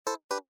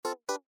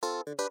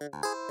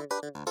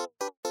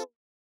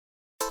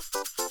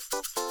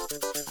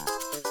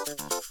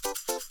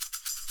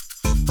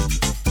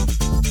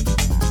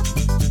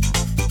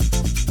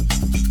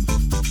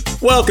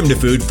Welcome to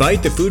Food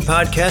Fight, the food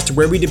podcast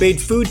where we debate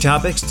food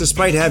topics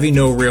despite having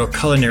no real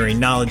culinary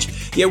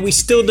knowledge, yet we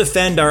still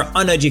defend our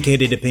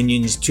uneducated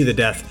opinions to the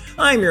death.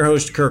 I'm your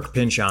host, Kirk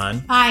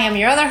Pinchon. I am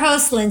your other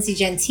host, Lindsay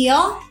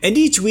Gentile. And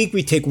each week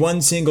we take one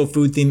single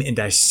food theme and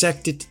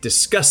dissect it,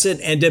 discuss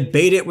it, and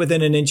debate it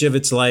within an inch of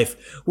its life.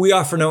 We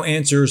offer no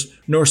answers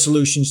nor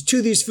solutions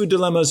to these food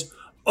dilemmas,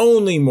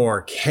 only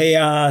more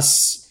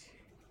chaos.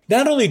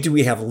 Not only do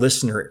we have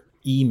listener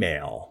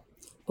email,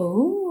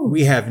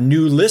 we have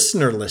new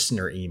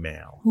listener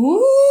email.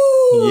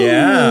 Ooh.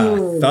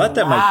 Yeah. Thought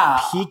that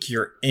might pique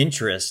your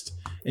interest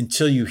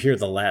until you hear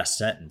the last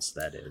sentence,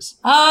 that is.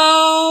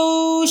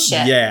 Oh,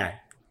 shit. Yeah.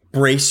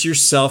 Brace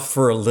yourself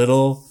for a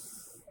little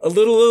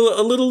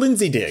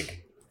Lindsay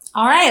dig.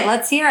 All right,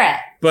 let's hear it.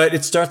 But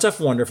it starts off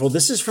wonderful.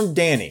 This is from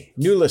Danny,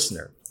 new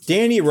listener.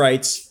 Danny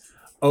writes,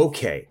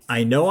 okay,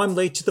 I know I'm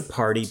late to the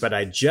party, but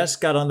I just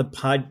got on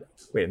the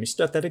Wait, let me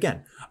start that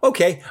again.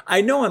 Okay,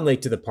 I know I'm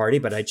late to the party,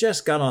 but I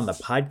just got on the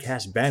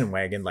podcast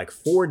bandwagon like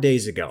 4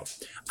 days ago.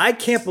 I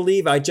can't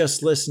believe I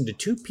just listened to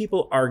two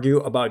people argue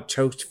about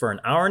toast for an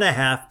hour and a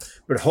half,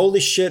 but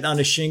holy shit on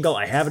a shingle,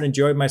 I haven't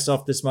enjoyed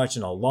myself this much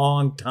in a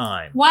long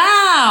time.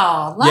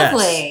 Wow,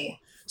 lovely. Yes.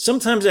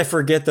 Sometimes I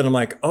forget that I'm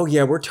like, oh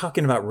yeah, we're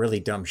talking about really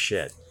dumb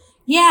shit.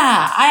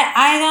 Yeah,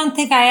 I don't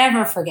think I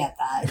ever forget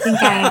that. I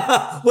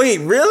think Wait,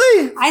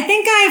 really? I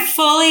think I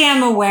fully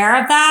am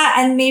aware of that,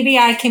 and maybe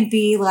I can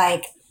be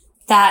like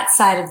that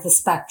side of the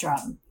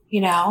spectrum,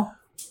 you know?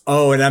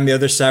 Oh, and I'm the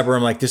other side where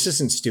I'm like, this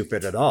isn't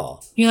stupid at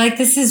all. You're like,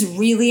 this is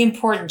really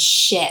important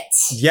shit.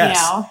 Yes.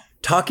 You know?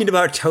 Talking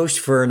about toast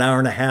for an hour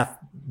and a half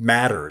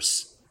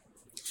matters.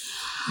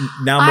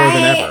 Now more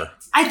than ever.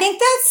 I think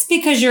that's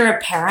because you're a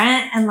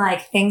parent and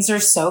like things are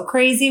so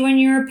crazy when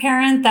you're a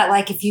parent that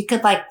like if you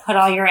could like put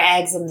all your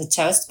eggs in the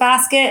toast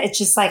basket, it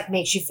just like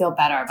makes you feel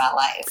better about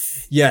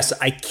life. Yes,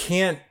 I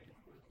can't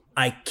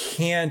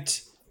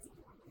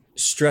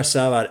stress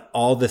out about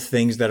all the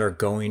things that are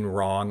going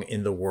wrong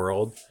in the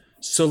world.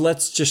 So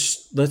let's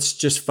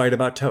just fight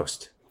about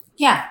toast.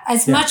 Yeah,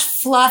 as much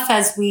fluff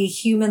as we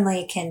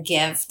humanly can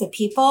give the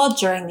people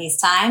during these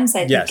times,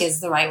 I think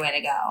is the right way to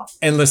go.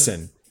 And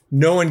listen,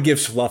 no one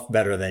gives fluff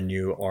better than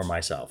you or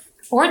myself.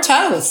 Or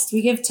toast.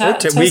 We give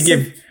toast. We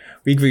give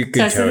good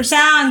toast. Toast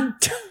in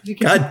the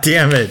town. God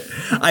damn it.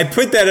 I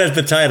put that as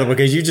the title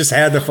because you just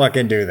had to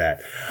fucking do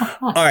that.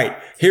 All right,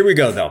 here we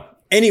go though.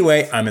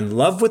 Anyway, I'm in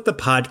love with the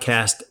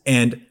podcast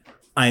and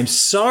I'm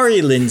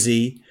sorry,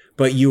 Lindsay,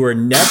 but you were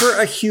never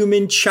a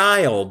human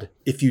child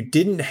if you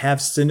didn't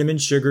have cinnamon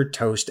sugar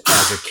toast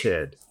as a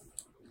kid.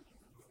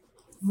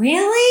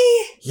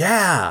 Really?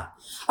 Yeah.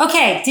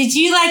 Okay, did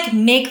you like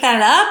make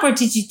that up or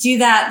did you do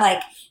that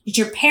like, did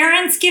your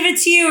parents give it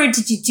to you or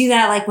did you do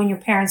that like when your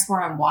parents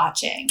weren't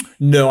watching?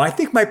 No, I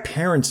think my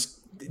parents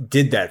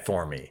did that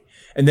for me.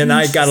 And then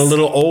I got a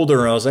little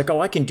older and I was like,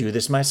 oh, I can do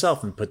this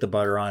myself and put the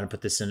butter on and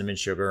put the cinnamon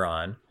sugar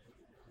on.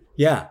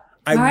 Yeah,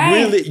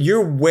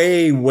 you're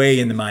way, way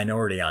in the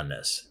minority on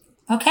this.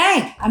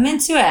 Okay, I'm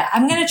into it.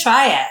 I'm going to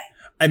try it.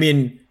 I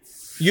mean,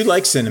 you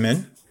like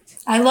cinnamon.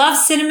 I love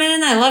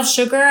cinnamon. I love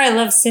sugar. I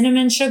love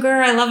cinnamon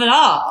sugar. I love it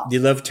all. You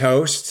love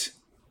toast.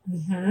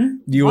 Mm-hmm.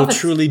 You will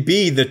truly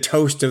be the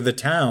toast of the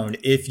town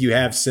if you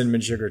have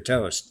cinnamon sugar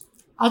toast.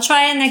 I'll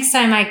try it next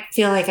time I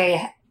feel like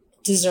I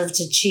deserve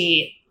to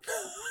cheat.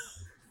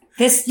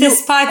 This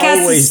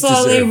podcast is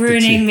slowly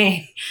ruining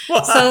me.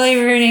 Slowly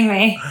ruining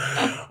me.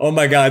 Oh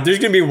my God. There's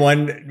going to be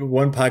one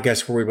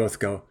podcast where we both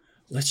go,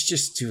 let's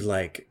just do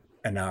like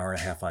an hour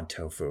and a half on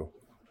tofu.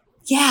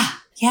 Yeah.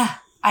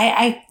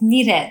 I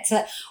need it.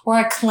 Or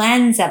a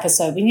cleanse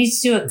episode. We need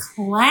to do a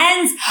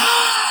cleanse.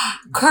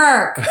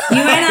 Kirk, you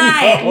and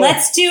I,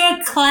 let's do a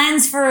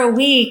cleanse for a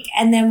week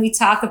and then we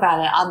talk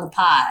about it on the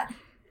pod.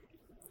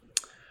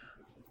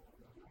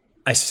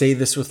 I say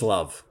this with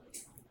love.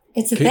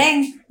 It's a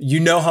thing.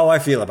 You know how I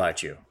feel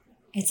about you.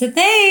 It's a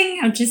thing.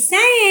 I'm just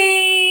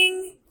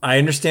saying. I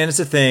understand it's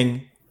a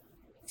thing.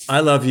 I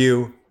love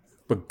you,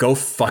 but go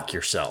fuck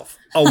yourself.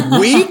 A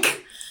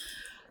week?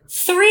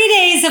 3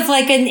 days of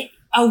like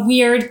a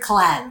weird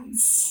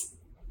cleanse.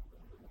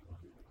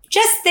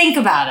 Just think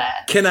about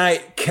it. Can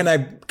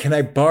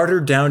I barter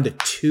down to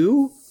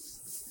 2?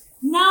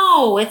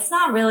 No, it's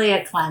not really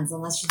a cleanse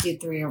unless you do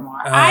 3 or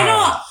more.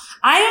 I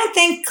don't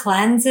think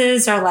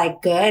cleanses are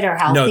like good or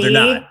healthy. No, they're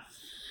not.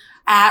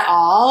 At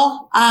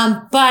all.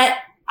 But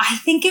I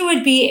think it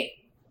would be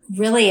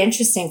really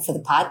interesting for the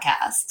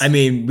podcast. I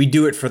mean, we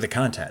do it for the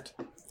content.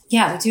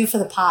 Yeah, we do it for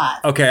the pod.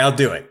 Okay, I'll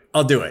do it.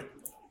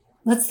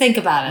 Let's think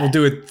about it. We'll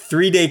do a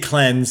 3-day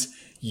cleanse.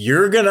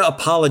 You're going to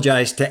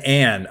apologize to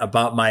Anne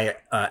about my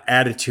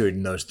attitude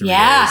in those 3 days.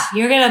 Yeah,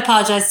 you're going to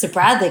apologize to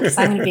Bradley because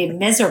I'm going to be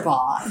miserable.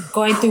 I'm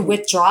going through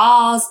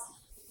withdrawals.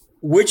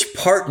 Which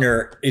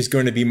partner is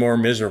going to be more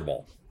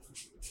miserable?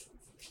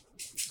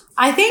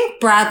 I think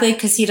Bradley,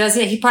 because he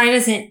probably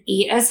doesn't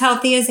eat as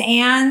healthy as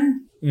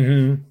Anne.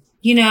 Mm-hmm.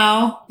 You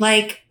know,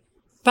 like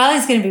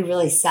Bradley's going to be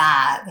really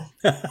sad.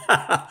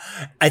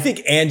 I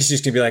think Anne's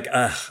just going to be like,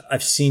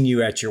 I've seen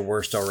you at your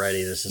worst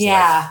already. This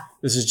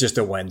is just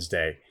a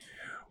Wednesday.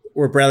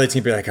 Or Bradley's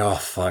going to be like, oh,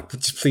 fuck,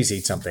 just please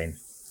eat something.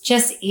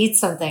 Just eat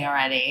something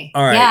already.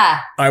 All right.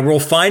 Yeah. I will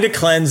find a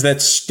cleanse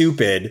that's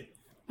stupid.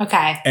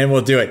 Okay. And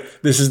we'll do it.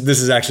 This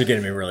is actually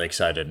getting me really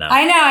excited now.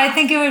 I know. I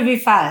think it would be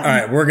fun. All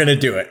right. We're going to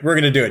do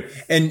it.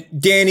 And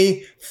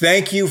Danny,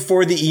 thank you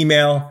for the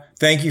email.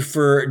 Thank you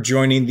for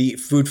joining the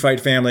Food Fight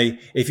family.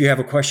 If you have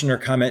a question or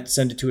comment,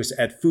 send it to us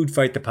at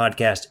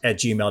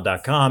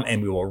foodfightthepodcast@gmail.com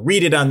and we will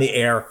read it on the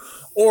air.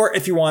 Or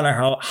if you want to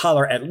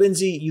holler at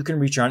Lindsay, you can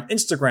reach her on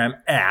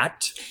Instagram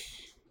at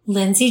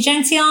Lindsay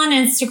Gentile on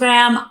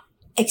Instagram.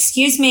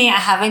 Excuse me, I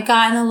haven't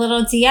gotten a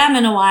little DM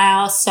in a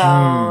while,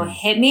 so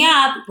hit me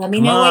up. Let me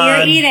know what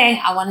you're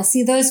eating. I want to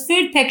see those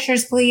food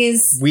pictures,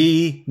 please.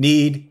 We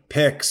need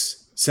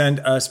pics. Send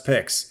us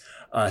pics.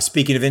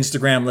 Speaking of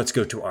Instagram, let's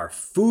go to our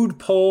food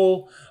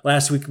poll.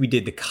 Last week we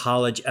did the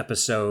college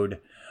episode,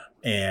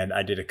 and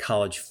I did a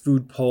college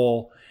food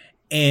poll,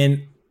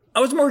 and I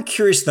was more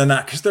curious than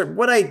not because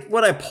what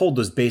I polled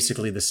was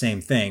basically the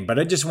same thing, but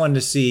I just wanted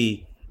to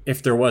see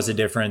if there was a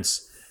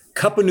difference.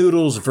 Cup of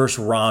noodles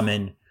versus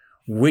ramen.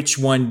 Which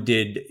one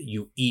did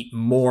you eat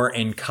more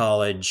in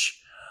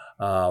college?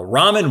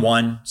 Ramen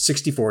won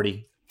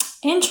 60-40.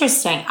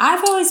 Interesting.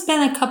 I've always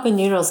been a cup of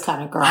noodles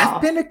kind of girl.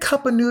 I've been a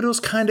cup of noodles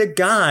kind of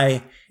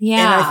guy. Yeah.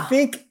 And I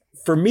think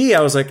for me,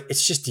 I was like,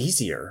 it's just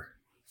easier.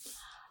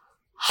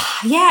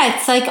 Yeah,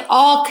 it's like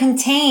all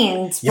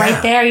contained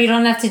right there. You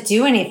don't have to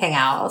do anything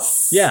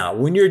else. Yeah.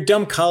 When you're a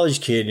dumb college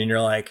kid and you're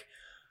like,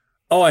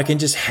 oh, I can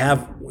just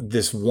have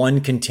this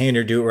one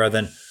container, do it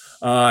rather than,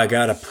 I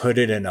got to put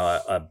it in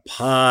a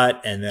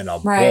pot and then a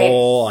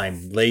bowl.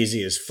 I'm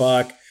lazy as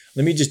fuck.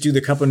 Let me just do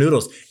the cup of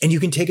noodles. And you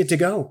can take it to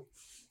go.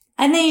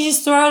 And then you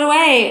just throw it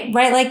away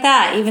right like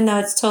that, even though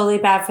it's totally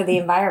bad for the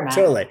environment.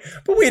 Totally.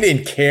 But we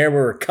didn't care. We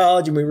were in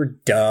college and we were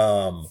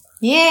dumb.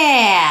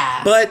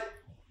 Yeah. But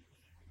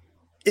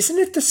isn't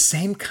it the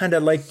same kind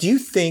of do you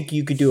think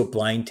you could do a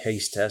blind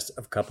taste test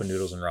of cup of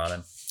noodles and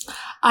ramen?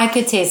 I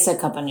could taste a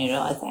cup of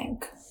noodle, I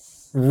think.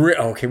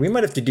 Okay, we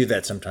might have to do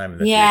that sometime in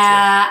the future.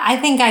 Yeah, I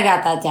think I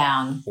got that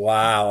down.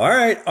 Wow. All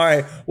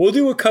right. We'll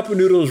do a cup of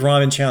noodles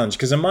ramen challenge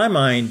because in my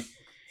mind,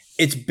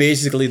 it's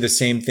basically the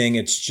same thing.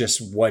 It's just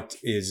what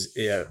is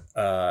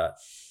how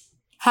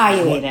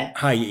you eat it.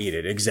 How you eat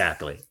it.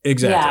 Exactly.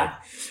 Yeah.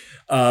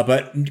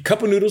 But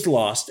cup of noodles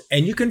lost,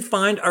 and you can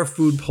find our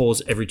food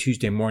polls every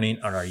Tuesday morning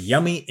on our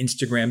Yummy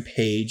Instagram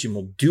page, and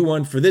we'll do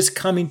one for this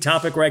coming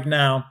topic right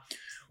now,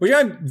 which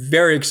I'm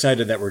very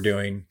excited that we're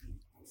doing.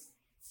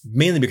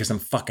 Mainly because I'm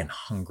fucking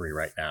hungry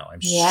right now.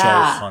 I'm so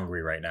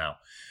hungry right now.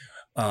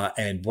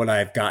 And what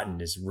I've gotten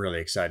is really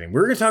exciting.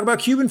 We're going to talk about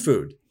Cuban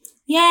food.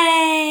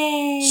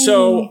 Yay!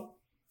 So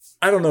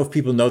I don't know if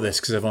people know this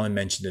because I've only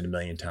mentioned it a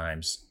million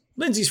times.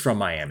 Lindsay's from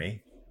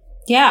Miami.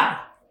 Yeah.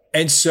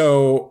 And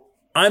so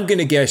I'm going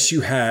to guess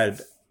you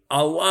had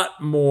a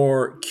lot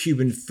more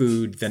Cuban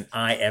food than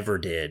I ever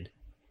did,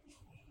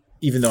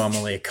 even though I'm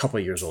only a couple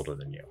of years older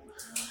than you.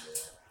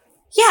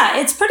 Yeah,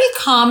 it's pretty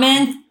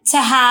common to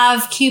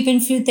have Cuban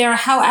food there.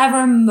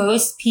 However,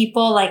 most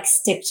people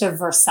stick to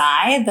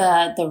Versailles.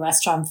 The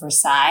restaurant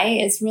Versailles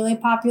is really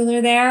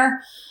popular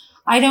there.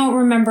 I don't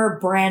remember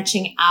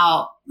branching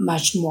out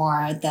much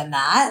more than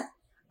that.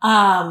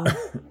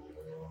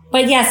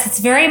 But yes, it's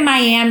very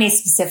Miami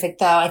specific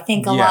though. I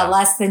think a lot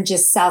less than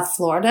just South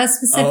Florida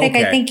specific.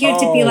 Okay. I think you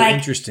have to be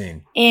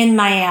interesting in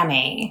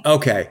Miami.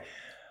 Okay.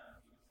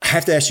 I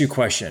have to ask you a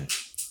question.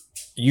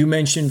 You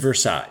mentioned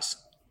Versailles.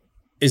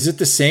 Is it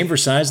the same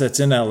Versailles that's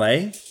in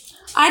LA?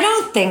 I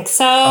don't think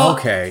so.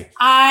 Okay.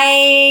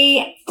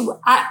 I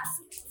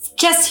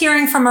just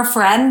hearing from a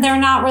friend, they're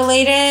not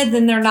related,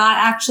 then they're not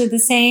actually the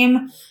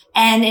same.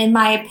 And in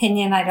my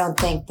opinion, I don't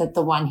think that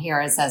the one here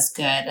is as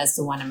good as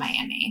the one in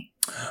Miami.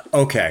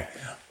 Okay.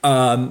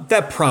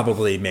 That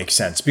probably makes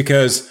sense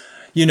because,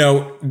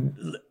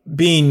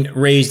 being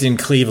raised in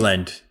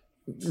Cleveland,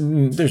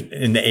 there's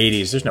in the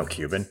 80s, there's no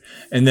Cuban.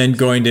 And then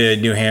going to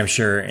New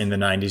Hampshire in the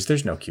 90s,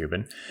 there's no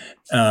Cuban.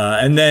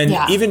 And then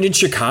even in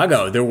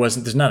Chicago,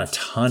 there's not a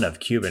ton of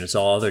Cuban. It's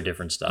all other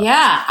different stuff.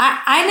 Yeah.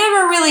 I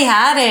never really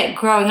had it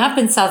growing up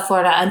in South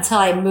Florida until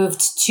I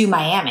moved to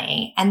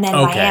Miami. And then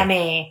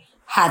Miami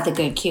had the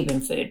good Cuban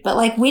food.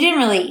 But we didn't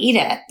really eat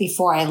it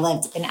before I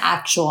lived in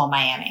actual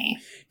Miami.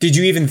 Do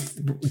you even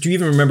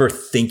remember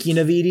thinking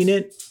of eating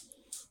it?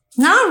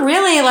 Not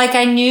really.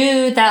 I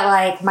knew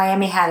that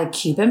Miami had a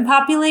Cuban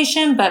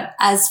population, but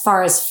as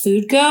far as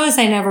food goes,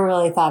 I never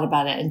really thought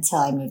about it until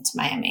I moved to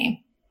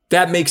Miami.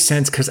 That makes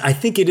sense because I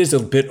think it is a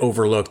bit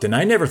overlooked, and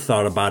I never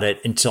thought about it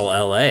until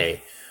LA.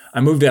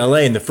 I moved to LA,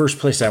 and the first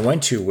place I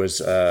went to was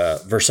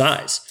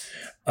Versailles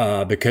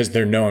because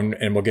they're known,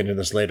 and we'll get into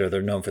this later,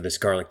 they're known for this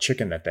garlic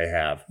chicken that they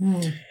have.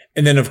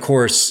 And then, of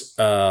course,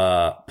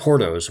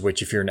 Porto's,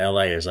 which if you're in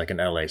LA is an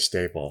LA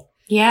staple.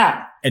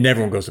 Yeah. And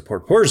everyone goes to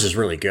Porto's. Porto's is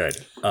really good.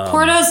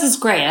 Porto's is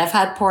great. I've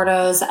had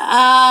Porto's,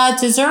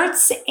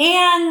 desserts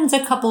and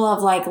a couple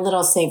of like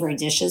little savory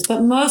dishes,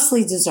 but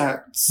mostly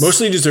desserts.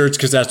 Mostly desserts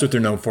because that's what they're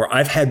known for.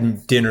 I've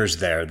had dinners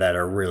there that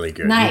are really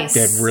good. Nice.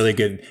 They have really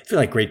good, I feel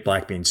like great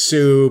black bean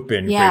soup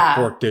and great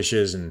pork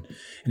dishes and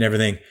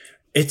everything.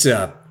 It's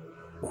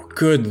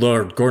good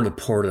Lord, going to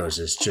Porto's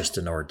is just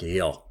an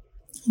ordeal.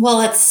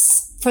 Well,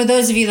 it's, for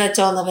those of you that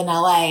don't live in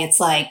LA, it's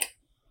like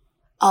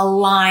a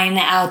line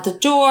out the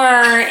door.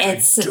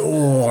 It's a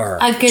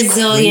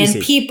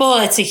gazillion people.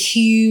 It's a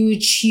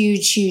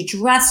huge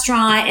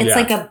restaurant. It's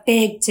like a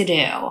big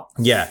to-do.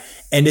 Yeah.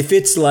 And if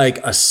it's like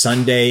a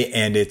Sunday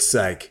and it's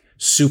like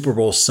Super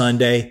Bowl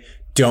Sunday,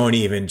 don't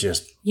even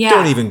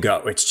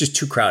go. It's just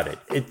too crowded.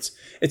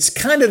 It's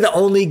kind of the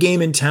only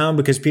game in town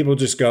because people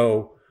just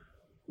go,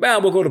 well,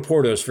 we'll go to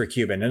Porto's for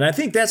Cuban. And I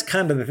think that's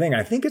kind of the thing.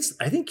 I think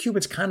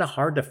Cuban's kind of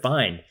hard to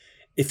find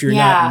if you're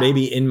not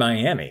maybe in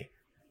Miami.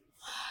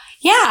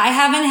 Yeah, I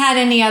haven't had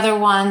any other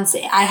ones.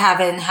 I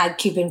haven't had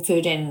Cuban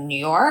food in New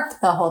York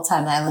the whole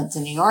time I lived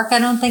in New York. I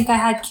don't think I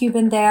had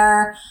Cuban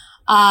there.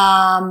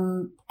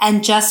 And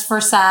Just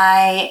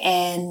Versailles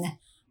in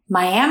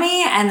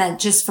Miami, and then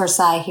Just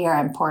Versailles here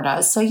in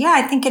Porto's. So yeah,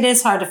 I think it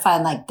is hard to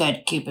find like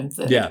good Cuban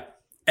food. Yeah.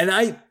 And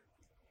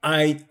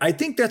I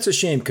think that's a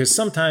shame because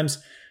sometimes,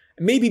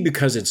 maybe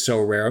because it's so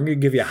rare, I'm going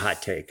to give you a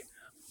hot take.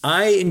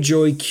 I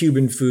enjoy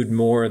Cuban food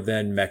more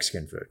than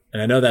Mexican food.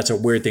 And I know that's a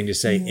weird thing to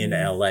say in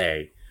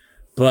LA.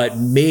 But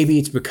maybe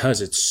it's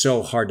because it's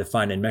so hard to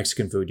find, and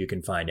Mexican food you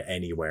can find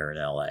anywhere in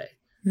LA.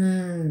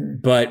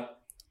 But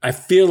I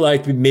feel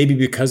like maybe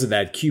because of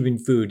that, Cuban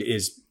food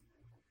is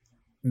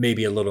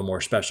maybe a little more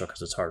special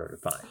because it's harder to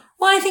find.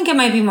 Well, I think it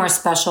might be more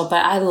special,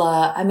 but I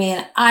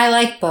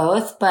like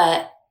both,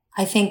 but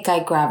I think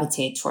I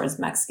gravitate towards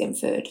Mexican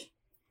food.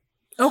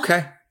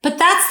 Okay. But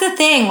that's the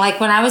thing. Like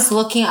when I was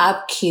looking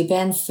up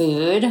Cuban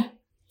food,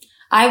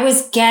 I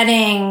was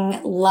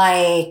getting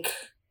like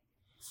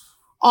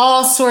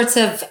all sorts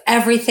of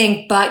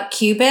everything but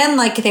Cuban.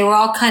 Like they were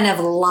all kind of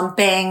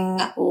lumping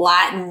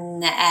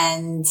Latin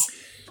and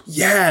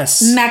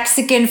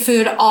Mexican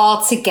food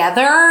all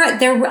together.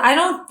 I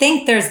don't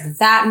think there's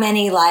that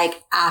many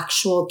like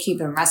actual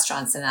Cuban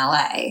restaurants in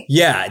LA.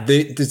 Yeah,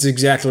 that's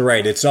exactly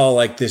right. It's all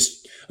like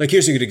this. Like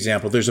here's a good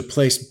example. There's a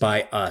place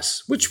by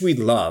us, which we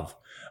love,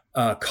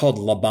 called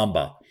La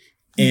Bamba.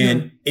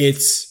 And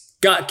it's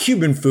got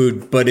Cuban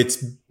food, but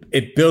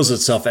it bills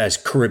itself as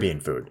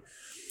Caribbean food.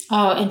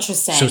 Oh,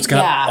 interesting. So it's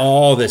got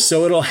all this.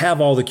 So it'll have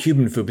all the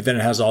Cuban food, but then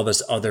it has all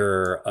this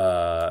other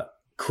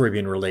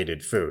Caribbean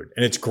related food.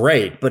 And it's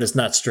great, but it's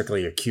not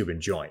strictly a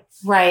Cuban joint.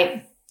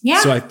 Right.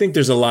 Yeah. So I think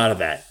there's a lot of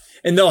that.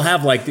 And they'll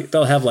have like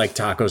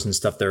tacos and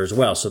stuff there as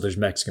well. So there's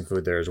Mexican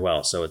food there as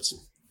well. So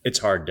it's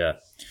hard to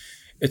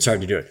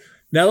do it.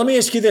 Now let me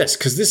ask you this,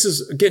 because this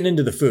is getting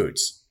into the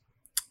foods.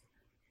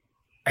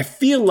 I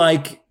feel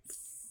like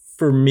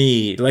for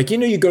me, like,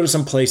 you go to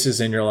some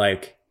places and you're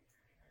like,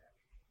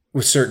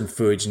 with certain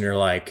foods and you're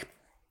like,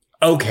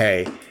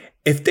 okay,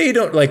 if they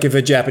don't, like if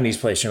a Japanese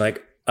place, you're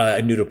like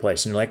a noodle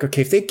place and you're like,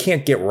 okay, if they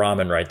can't get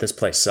ramen right, this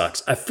place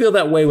sucks. I feel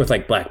that way with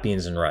like black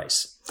beans and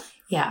rice.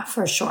 Yeah,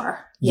 for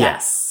sure.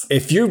 Yes. Yeah.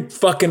 If you're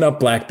fucking up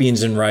black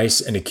beans and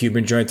rice in a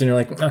Cuban joint, then you're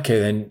like, okay,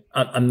 then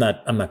I'm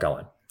not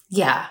going.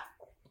 Yeah.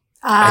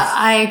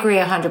 I agree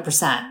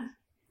 100%.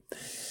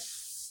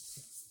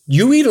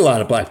 You eat a lot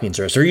of black beans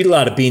and rice, or eat a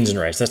lot of beans and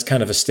rice. That's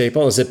kind of a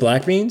staple. Is it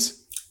black beans?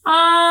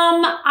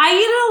 I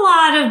eat a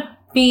lot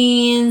of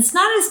beans,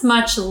 not as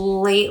much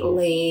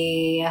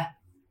lately.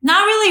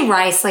 Not really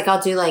rice, like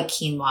I'll do like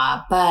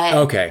quinoa, but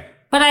okay.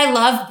 But I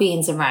love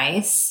beans and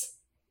rice.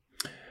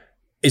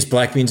 Is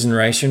black beans and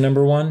rice your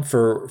number one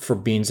for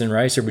beans and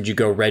rice, or would you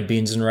go red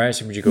beans and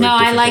rice, or would you go? No,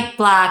 I like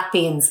black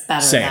beans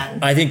better. Same.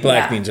 I think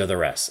black beans are the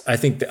rest. I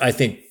think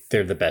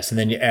they're the best, and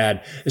then you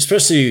add,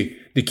 especially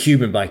the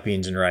Cuban black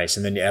beans and rice,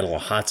 and then you add a little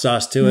hot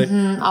sauce to it.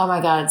 Oh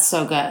my God, it's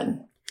so good.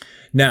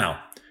 Now,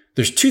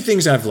 there's two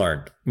things I've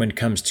learned when it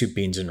comes to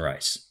beans and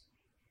rice.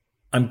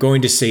 I'm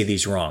going to say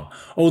these wrong.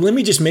 Oh, let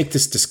me just make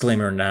this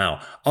disclaimer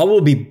now. I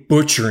will be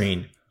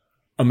butchering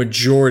a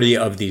majority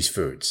of these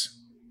foods.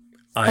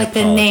 I apologize.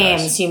 The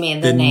names, you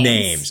mean the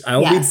names. I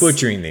will be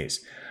butchering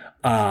these.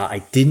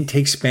 I didn't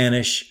take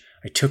Spanish.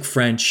 I took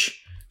French.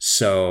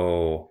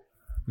 So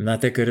I'm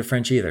not that good at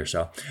French either.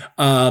 So,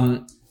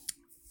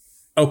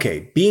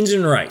 okay. Beans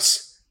and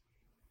rice.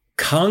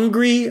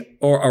 Congri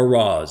or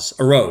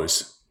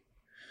arroz?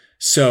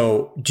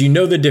 So, do you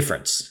know the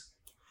difference?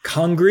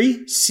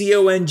 Congri,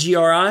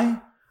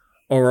 C-O-N-G-R-I,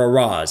 or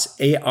arroz,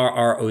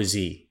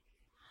 A-R-R-O-Z?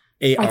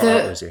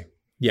 A-R-R-O-Z.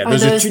 Yeah,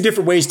 those are two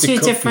different ways to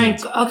cook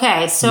beans.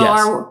 Okay,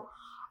 so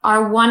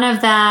are one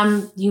of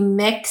them, you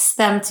mix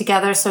them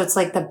together so it's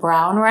like the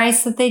brown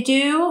rice that they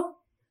do?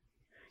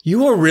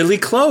 You are really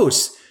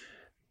close.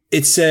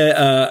 It's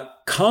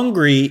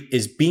congri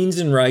is beans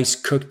and rice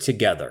cooked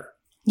together.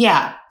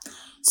 Yeah.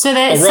 So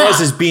that arroz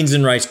is beans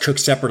and rice cooked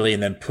separately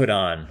and then put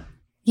on.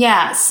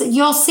 Yeah, so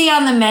you'll see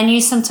on the menu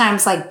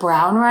sometimes like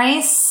brown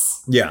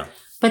rice. Yeah.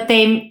 But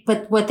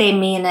what they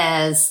mean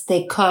is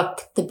they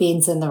cook the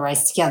beans and the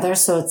rice together.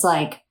 So it's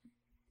like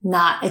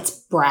it's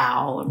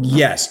brown.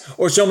 Yes.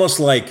 Or it's almost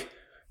like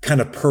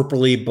kind of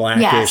purpley,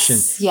 blackish.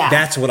 Yes, and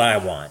that's what I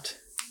want.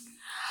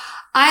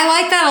 I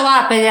like that a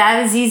lot, but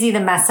that is easy to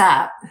mess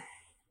up.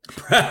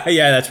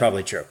 Yeah, that's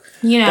probably true.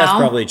 That's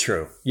probably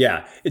true.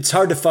 Yeah. It's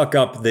hard to fuck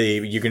up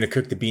you're going to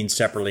cook the beans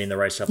separately and the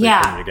rice separately,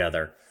 put them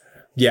together.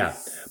 Yeah.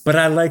 But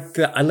I like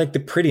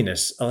the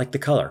prettiness. I like the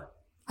color.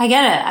 I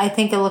get it. I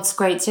think it looks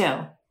great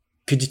too.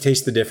 Could you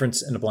taste the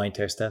difference in a blind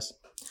taste test?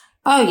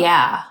 Oh,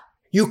 yeah.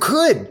 You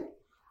could.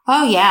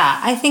 Oh, yeah.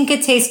 I think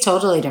it tastes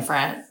totally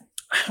different.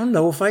 I don't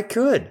know if I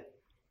could.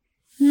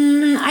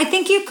 I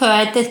think you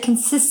could. The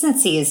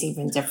consistency is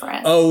even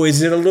different. Oh,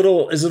 is it a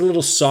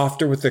little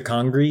softer with the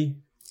congee?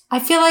 I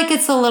feel like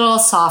it's a little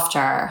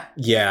softer.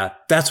 Yeah,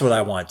 that's what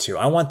I want too.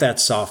 I want that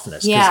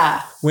softness.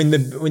 Yeah. When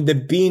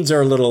the beans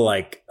are a little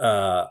like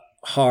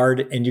hard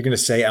and you're going to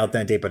say al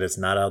dente, but it's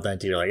not al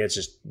dente, you're like, it's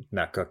just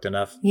not cooked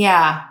enough.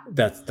 Yeah.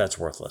 That's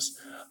worthless.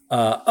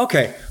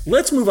 Okay,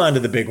 let's move on to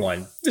the big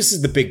one. This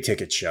is the big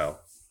ticket show.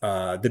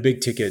 The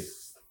big ticket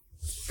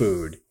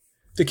food,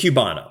 the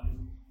Cubano.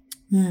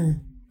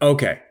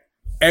 Okay.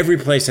 Every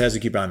place has a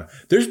Cubano.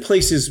 There's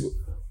places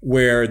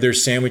where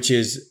there's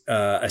sandwiches,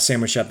 a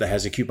sandwich shop that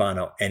has a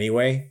Cubano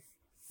anyway.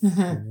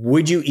 Mm-hmm.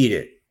 Would you eat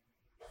it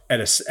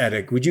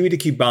would you eat a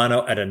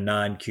Cubano at a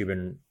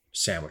non-Cuban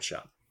sandwich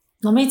shop?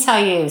 Let me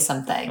tell you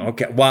something.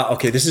 Okay. Wow.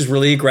 Okay. This is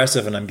really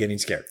aggressive and I'm getting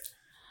scared.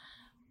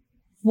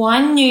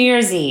 One New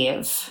Year's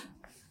Eve,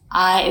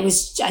 I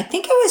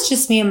think it was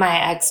just me and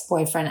my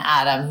ex-boyfriend,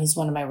 Adam, who's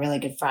one of my really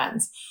good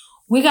friends.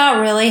 We got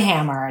really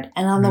hammered.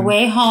 And on the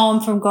way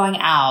home from going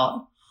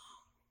out,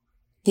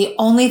 the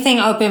only thing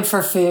open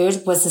for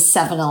food was the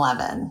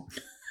 7-Eleven.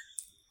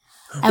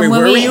 Wait,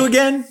 where were you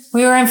again?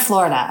 We were in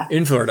Florida.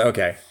 In Florida.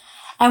 Okay.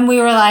 And we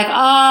were like,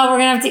 oh, we're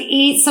going to have to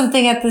eat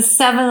something at the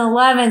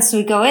 7-Eleven. So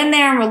we go in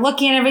there and we're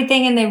looking at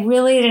everything and they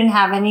really didn't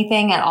have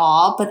anything at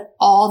all. But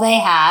all they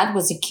had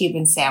was a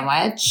Cuban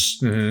sandwich.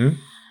 Mm-hmm.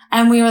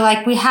 And we were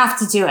like, we have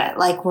to do it.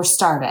 Like, we're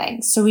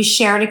starving. So we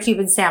shared a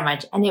Cuban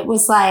sandwich. And it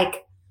was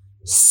like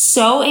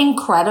so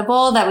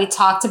incredible that we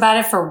talked about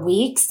it for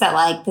weeks that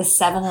like the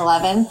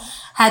 7-Eleven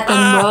had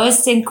the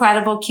most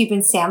incredible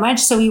Cuban sandwich.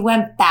 So we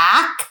went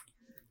back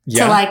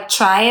to like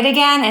try it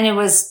again. And it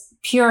was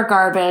pure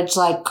garbage,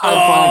 like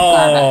cardboard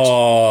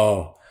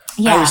garbage.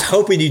 Yeah. I was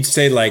hoping you'd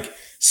say like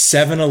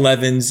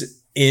 7-Elevens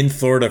in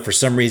Florida for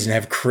some reason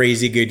have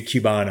crazy good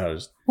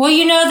Cubanos. Well,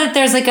 you know that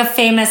there's like a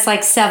famous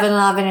like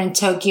 7-Eleven in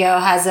Tokyo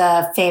has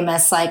a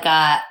famous like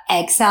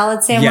egg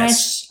salad sandwich.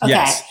 Yes. Okay.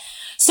 Yes.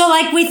 So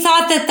like we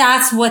thought that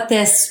that's what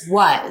this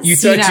was. You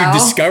thought you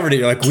discovered it.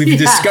 You're like, we've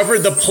discovered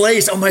the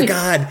place. Oh my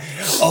God.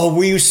 Oh,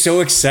 were you so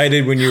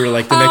excited when you were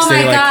like the next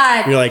day?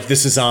 You're like,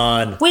 this is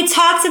on. We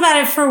talked about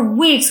it for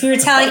weeks. We were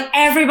telling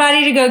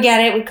everybody to go get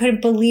it. We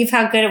couldn't believe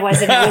how good it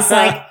was. And it was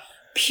like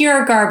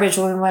pure garbage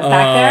when we went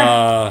back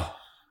there.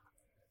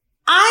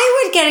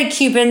 I would get a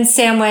Cuban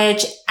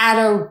sandwich at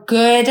a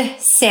good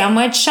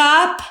sandwich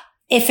shop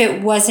if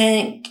it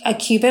wasn't a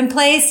Cuban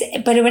place,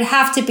 but it would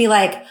have to be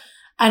like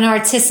an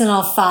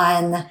artisanal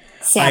fun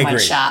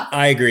sandwich shop.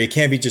 I agree. It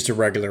can't be just a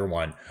regular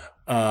one.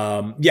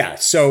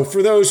 So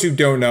for those who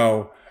don't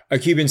know, a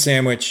Cuban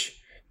sandwich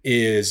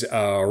is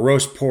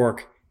roast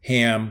pork,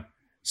 ham,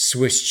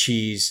 Swiss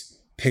cheese,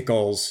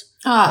 pickles.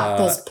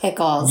 Those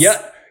pickles.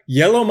 Yeah,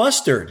 yellow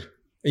mustard.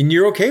 And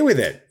you're okay with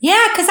it.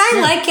 Yeah, because I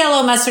like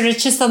yellow mustard.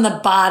 It's just on the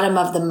bottom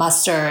of the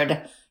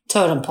mustard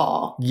totem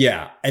pole.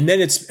 Yeah, and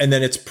then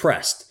it's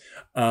pressed.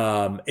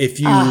 If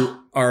you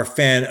are a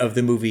fan of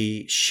the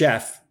movie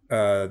Chef,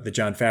 the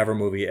Jon Favreau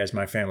movie, as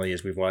my family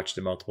is, we've watched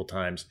it multiple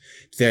times.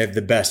 They have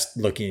the best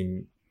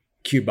looking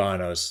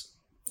Cubanos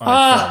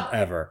on film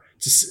ever.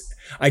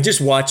 I just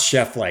watched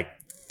Chef like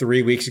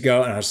 3 weeks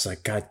ago, and I was just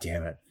like, God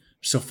damn it,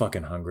 I'm so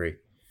fucking hungry.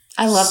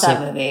 I love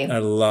that movie. I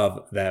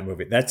love that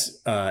movie.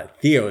 That's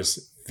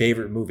Theo's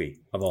favorite movie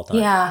of all time.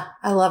 Yeah,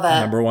 I love it.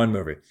 Number one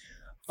movie.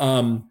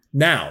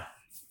 Now,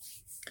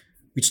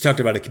 we just talked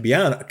about a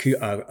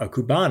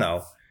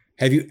Cubano.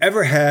 Have you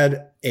ever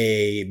had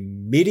a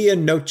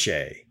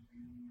medianoche?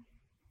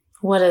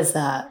 What is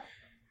that?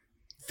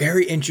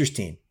 Very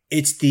interesting.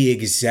 It's the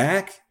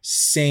exact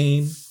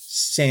same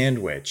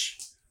sandwich,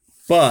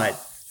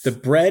 but the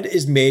bread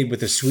is made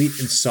with a sweet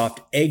and soft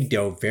egg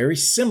dough, very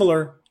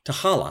similar to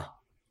challah.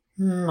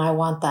 I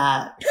want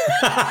that.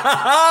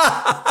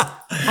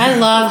 I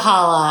love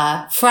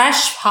challah.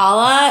 Fresh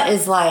challah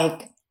is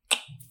like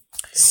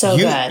so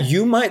good.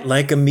 You might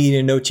like a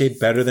medianoche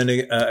better than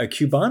a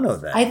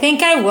Cubano then. I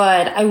think I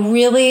would.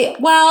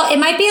 It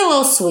might be a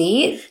little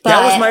sweet. But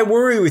that was my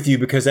worry with you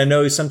because I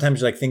know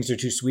sometimes like things are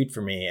too sweet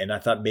for me and I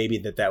thought maybe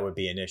that would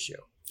be an issue.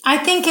 I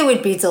think it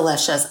would be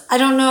delicious. I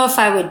don't know if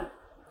I would.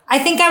 I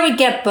think I would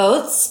get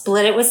both,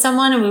 split it with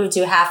someone, and we would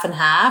do half and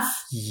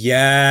half.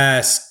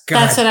 Yes.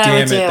 God that's what damn I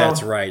would it. do.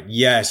 That's right.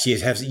 Yes.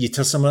 You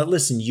tell someone,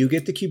 listen, you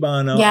get the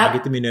Cubano, I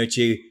get the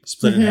medianoche,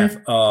 split in half.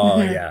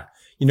 Oh, yeah.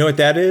 You know what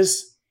that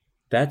is?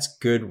 That's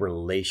good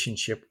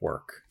relationship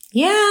work.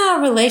 Yeah,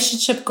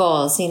 relationship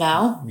goals,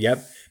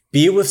 Yep.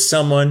 Be with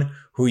someone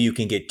who you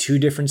can get 2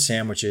 different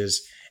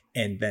sandwiches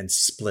and then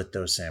split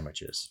those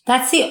sandwiches.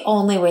 That's the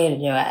only way to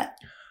do it.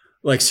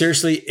 Like,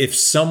 seriously, if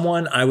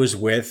someone I was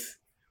with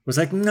was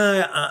like,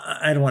 nah,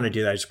 I don't want to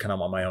do that. I just kind of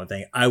want my own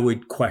thing. I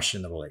would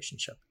question the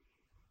relationship.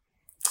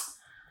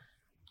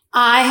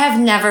 I have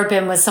never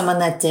been with someone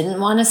that didn't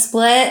want to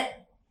split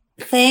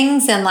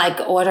things and like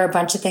order a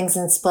bunch of things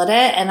and split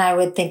it. And I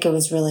would think it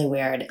was really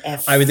weird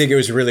I would think it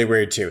was really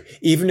weird too.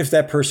 Even if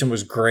that person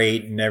was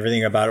great and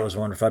everything about it was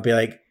wonderful, I'd be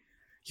like,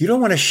 you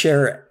don't want to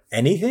share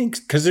anything?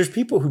 Because there's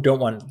people who don't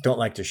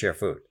like to share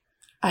food.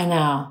 I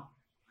know.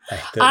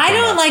 I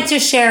don't like to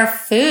share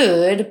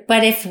food,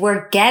 but if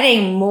we're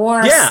getting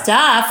more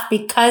stuff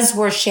because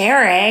we're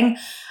sharing,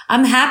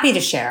 I'm happy to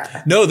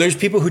share. No, there's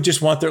people who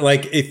just want their,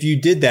 like, if you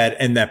did that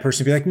and that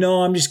person would be like,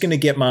 no, I'm just going to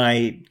get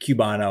my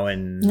Cubano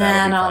and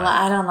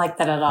I don't like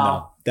that at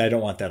all. No, I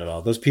don't want that at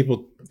all. Those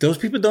people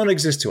don't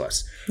exist to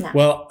us. No.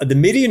 Well, the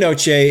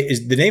medianoche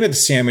is the name of the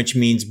sandwich,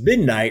 means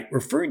midnight,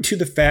 referring to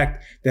the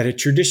fact that it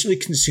traditionally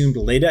consumed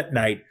late at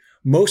night,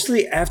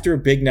 mostly after a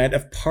big night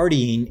of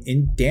partying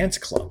in dance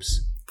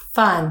clubs.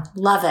 Fun.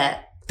 Love it.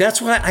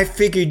 That's why I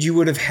figured you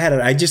would have had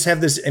it. I just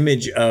have this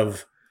image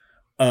of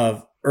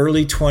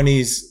early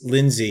 20s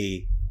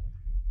Lindsay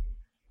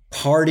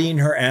partying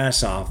her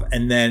ass off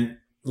and then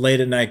late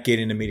at night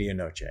getting a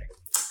medianoche.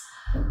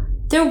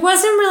 There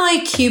wasn't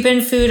really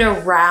Cuban food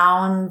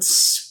around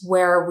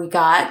where we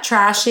got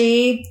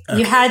trashy. Okay.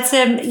 You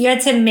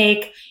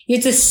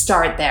had to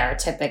start there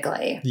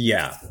typically.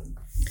 Yeah.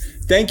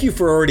 Thank you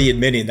for already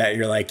admitting that.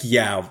 You're like,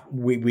 yeah,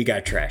 we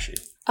got trashy.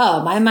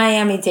 Oh, my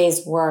Miami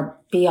days were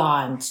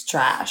beyond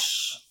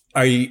trash.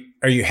 Are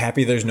you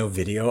happy there's no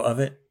video of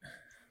it?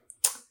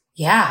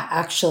 Yeah,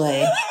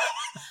 actually.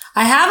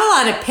 I have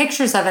a lot of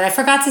pictures of it. I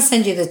forgot to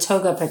send you the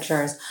toga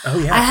pictures. Oh,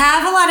 yeah. I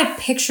have a lot of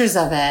pictures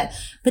of it.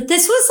 But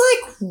this was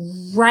like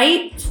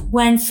right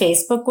when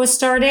Facebook was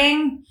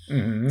starting.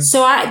 Mm-hmm.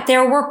 So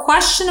there were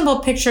questionable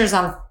pictures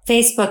on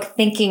Facebook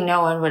thinking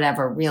no one would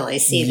ever really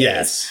see these.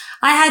 Yes.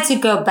 I had to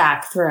go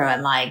back through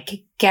and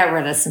like get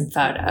rid of some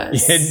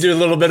photos. You had to do a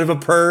little bit of a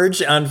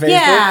purge on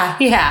Facebook?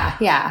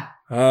 Yeah.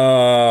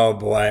 Oh,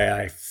 boy.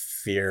 I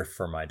fear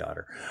for my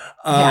daughter.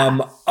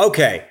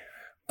 Okay.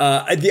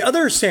 The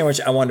other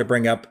sandwich I wanted to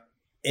bring up,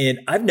 and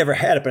I've never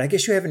had it, but I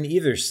guess you haven't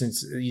either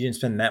since you didn't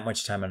spend that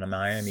much time in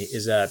Miami,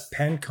 is a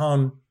pan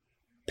con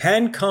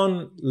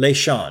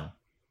lechon.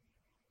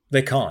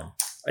 Lechon.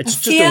 It's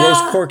just a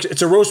roast pork.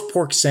 It's a roast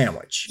pork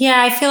sandwich.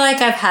 Yeah, I feel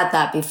like I've had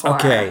that before.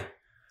 Okay.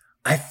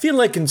 I feel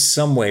like in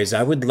some ways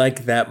I would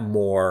like that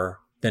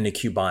more than a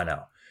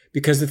Cubano.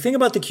 Because the thing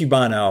about the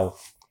Cubano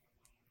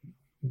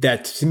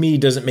that to me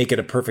doesn't make it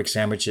a perfect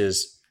sandwich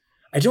is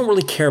I don't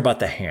really care about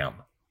the ham.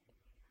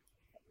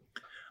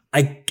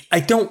 I'm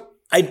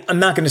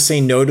not going to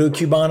say no to a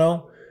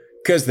Cubano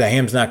because the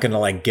ham's not going to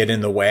like get in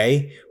the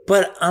way.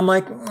 But I'm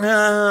like,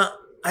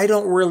 I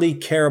don't really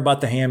care about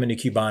the ham in a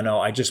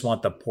Cubano. I just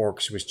want the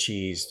pork with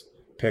cheese,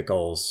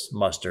 pickles,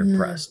 mustard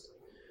pressed.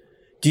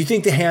 Do you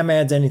think the ham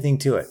adds anything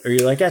to it? Or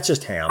you're like, that's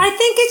just ham? I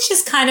think it's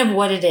just kind of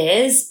what it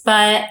is,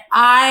 but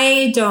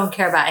I don't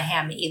care about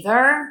ham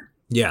either.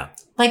 Yeah.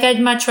 Like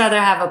I'd much rather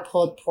have a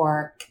pulled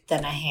pork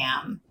than a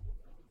ham.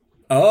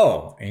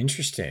 Oh,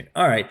 interesting.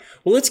 All right.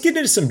 Well, let's get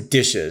into some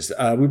dishes.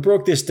 We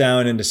broke this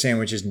down into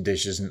sandwiches and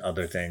dishes and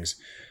other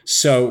things.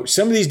 So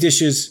some of these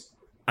dishes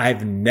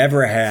I've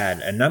never had,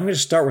 and I'm going to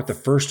start with the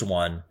first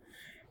one.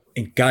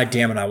 And God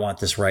damn it, I want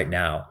this right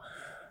now.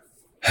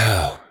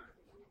 Oh,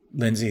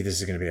 Lindsay, this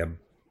is going to be a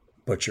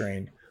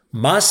butchering.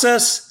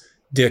 Masas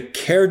de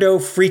cerdo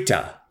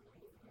frita.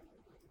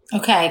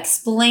 Okay,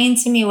 explain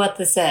to me what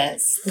this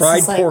is.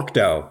 Fried pork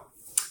dough.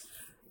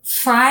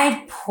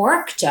 Fried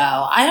pork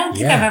dough. I don't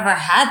think I've ever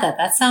had that.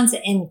 That sounds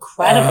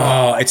incredible.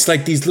 Oh, it's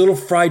like these little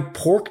fried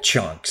pork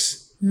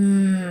chunks.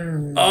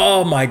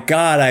 Oh my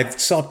God. I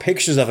saw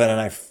pictures of it and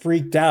I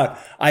freaked out.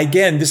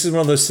 Again, this is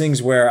one of those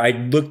things where I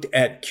looked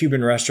at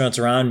Cuban restaurants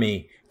around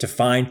me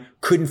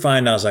couldn't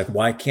find. I was like,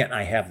 why can't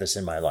I have this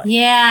in my life?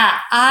 Yeah.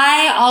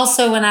 I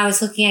also, when I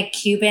was looking at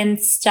Cuban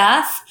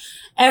stuff,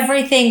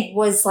 everything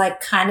was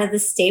like kind of the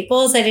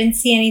staples. I didn't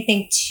see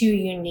anything too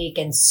unique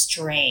and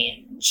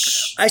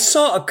strange. I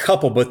saw a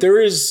couple, but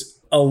there is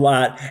a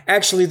lot.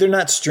 Actually, they're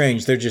not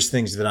strange. They're just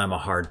things that I'm a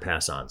hard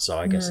pass on. So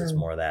I guess it's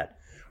more of that.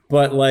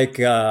 But like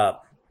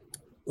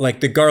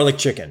the garlic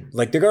chicken.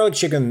 Like the garlic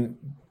chicken,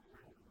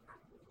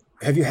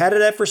 have you had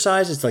it at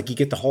Versailles? It's like you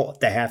get the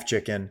half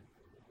chicken.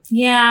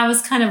 Yeah, it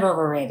was kind of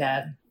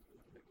overrated.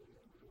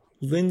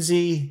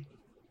 Lindsay,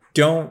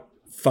 don't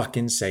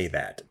fucking say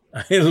that.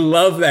 I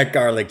love that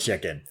garlic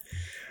chicken.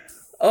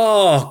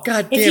 Oh,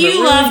 God damn it. If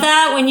you love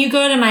that, when you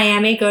go to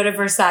Miami, go to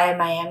Versailles,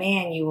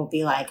 Miami, and you will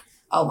be like,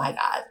 oh my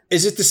God.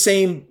 Is it the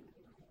same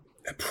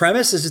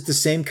premise? Is it the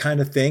same kind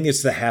of thing?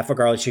 It's the half a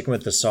garlic chicken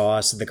with the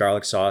sauce and the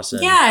garlic sauce.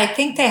 Yeah, I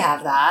think they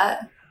have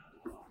that.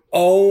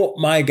 Oh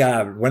my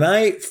God. When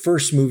I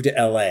first moved to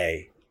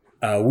LA,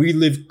 we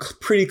lived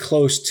pretty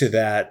close to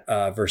that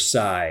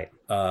Versailles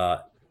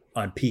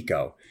on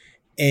Pico.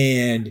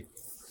 And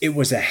It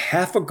was a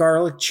half a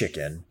garlic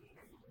chicken,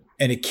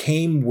 and it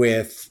came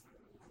with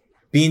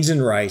beans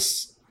and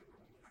rice,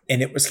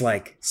 and it was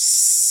like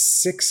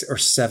 $6 or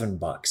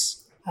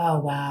 $7. Oh,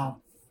 wow.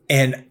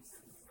 And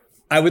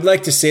I would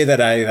like to say that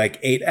I like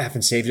ate half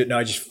and saved it. No,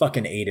 I just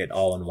fucking ate it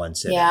all in one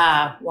sitting.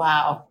 Yeah.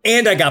 Wow.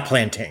 And I got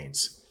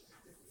plantains.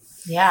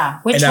 Yeah.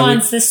 Which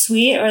one's the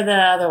sweet or the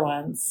other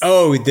ones?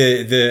 Oh,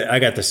 I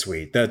got the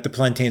sweet. The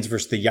plantains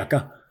versus the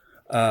yucca.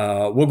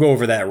 We'll go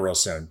over that real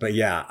soon. But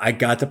yeah, I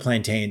got the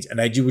plantains, and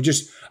I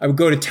would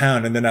go to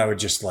town, and then I would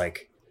just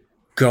like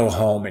go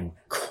home and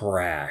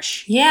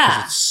crash. Yeah.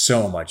 'Cause it's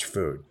so much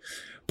food.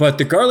 But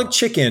the garlic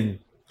chicken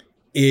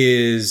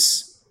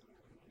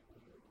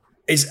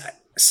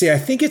see, I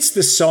think it's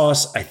the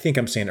sauce. I think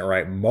I'm saying it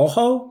right.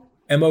 Mojo,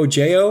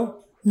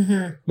 M-O-J-O.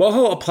 Mm-hmm.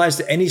 Mojo applies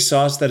to any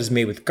sauce that is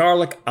made with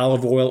garlic,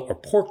 olive oil, or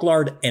pork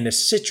lard, and a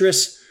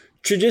citrus,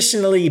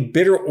 traditionally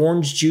bitter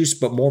orange juice,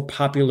 but more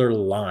popular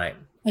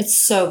lime. It's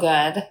so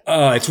good.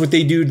 It's what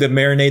they do to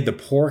marinate the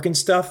pork and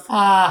stuff.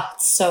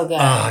 It's so good.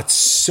 It's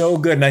so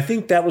good. And I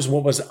think that was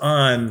what was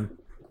on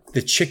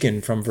the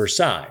chicken from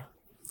Versailles.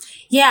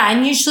 Yeah,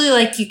 and usually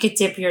like you could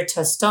dip your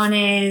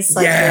tostones.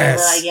 Like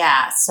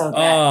Yes. So good.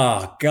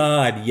 Oh,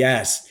 God,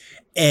 yes.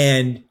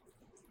 And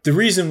the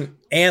reason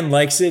Anne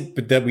likes it,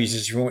 but that we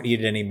just won't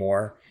eat it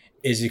anymore,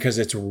 is because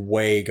it's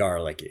way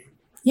garlicky.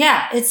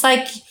 Yeah, it's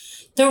like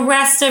the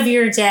rest of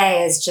your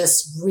day is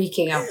just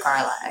reeking of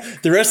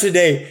garlic. The rest of the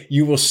day,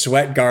 you will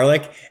sweat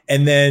garlic,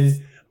 and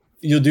then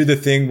you'll do the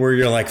thing where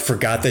you're like,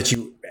 forgot that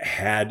you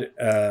had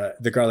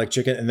the garlic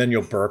chicken, and then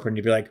you'll burp, and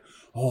you'll be like,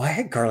 oh, I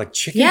had garlic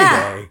chicken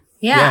today.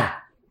 Yeah.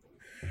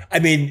 I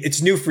mean,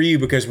 it's new for you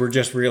because we're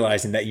just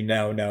realizing that you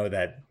now know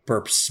that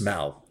burps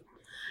smell.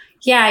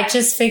 Yeah, I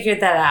just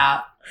figured that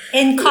out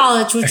in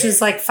college, which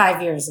was like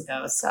 5 years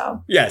ago.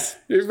 So yes,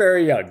 you're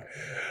very young.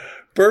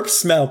 Burp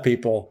smell,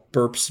 people.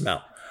 Burp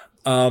smell.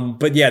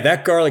 But yeah,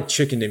 that garlic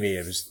chicken to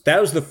me,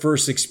 that was the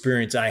first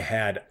experience I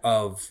had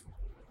of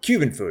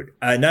Cuban food.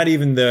 Not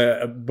even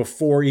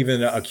before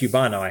even a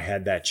Cubano, I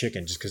had that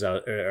chicken just because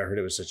I heard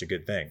it was such a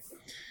good thing.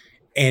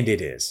 And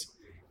it is.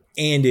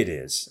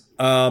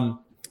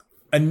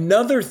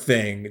 Another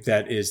thing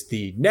that is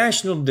the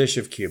national dish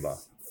of Cuba,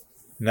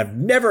 and I've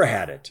never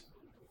had it,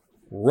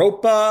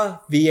 ropa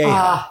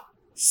vieja.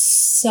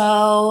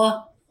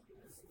 So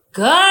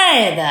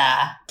good.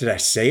 Did I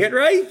say it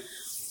right?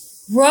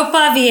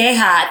 Ropa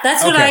vieja.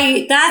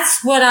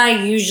 That's what I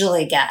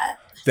usually get.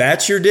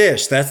 That's your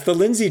dish. That's the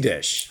Lindsay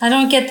dish. I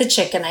don't get the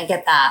chicken. I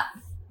get that.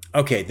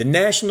 Okay, the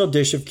national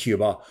dish of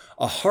Cuba,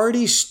 a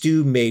hearty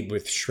stew made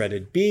with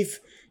shredded beef,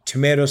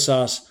 tomato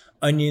sauce,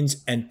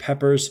 onions, and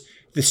peppers.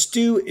 The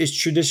stew is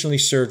traditionally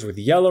served with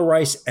yellow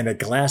rice and a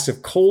glass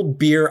of cold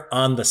beer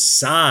on the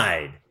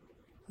side.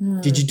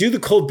 Did you do the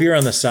cold beer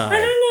on the side?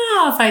 I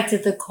don't know if I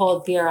did the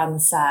cold beer on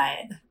the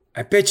side.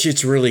 I bet you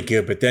it's really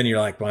good, but then you're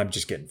like, well, I'm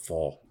just getting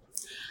full.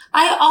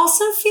 I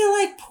also feel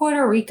like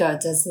Puerto Rico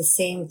does the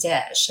same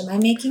dish. Am I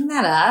making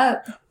that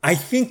up? I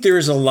think there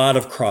is a lot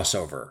of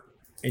crossover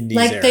in these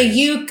areas. Like the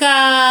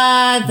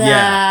yuca,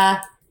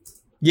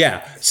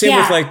 Yeah. Same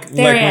with like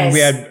when we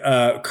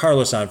had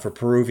Carlos on for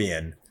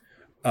Peruvian.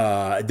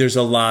 There's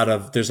a lot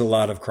of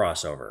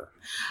crossover.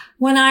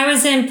 When I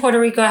was in Puerto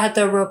Rico, I had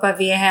the ropa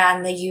vieja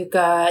and the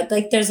yuca.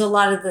 Like, there's a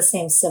lot of the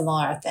same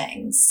similar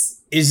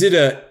things. Is it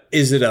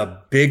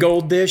a big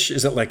old dish?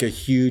 Is it like a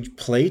huge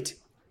plate?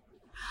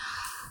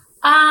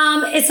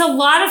 It's a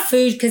lot of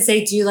food because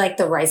they do like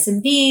the rice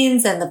and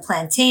beans and the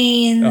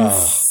plantains.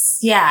 Oh.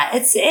 Yeah,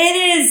 it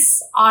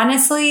is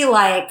honestly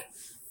like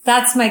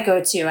that's my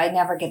go-to. I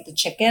never get the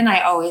chicken.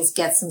 I always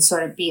get some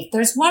sort of beef.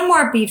 There's one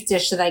more beef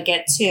dish that I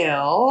get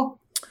too.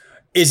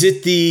 Is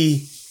it the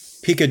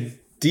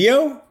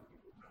picadillo?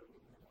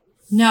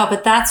 No,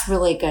 but that's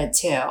really good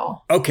too.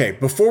 Okay,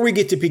 before we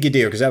get to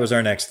picadillo, because that was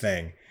our next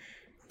thing,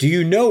 do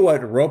you know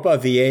what ropa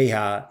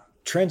vieja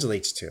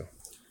translates to?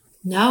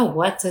 No,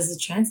 what does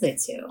it translate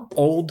to?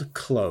 Old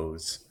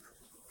clothes.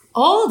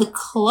 Old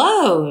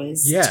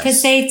clothes? Yes.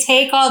 Because they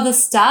take all the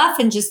stuff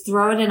and just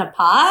throw it in a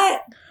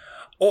pot?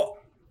 Oh,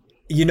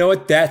 you know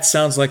what? That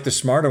sounds like the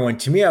smarter one.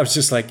 To me, I was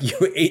just like,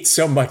 you ate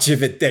so much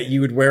of it that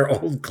you would wear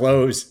old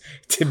clothes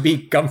to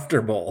be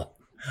comfortable.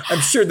 I'm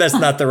sure that's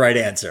not the right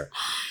answer.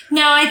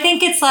 No, I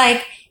think it's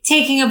like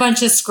taking a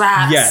bunch of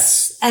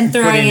scraps and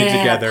throwing it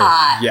together in a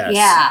pot. Yes.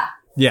 Yeah.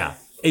 Yeah,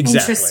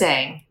 exactly.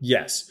 Interesting.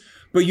 Yes.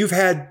 But you've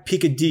had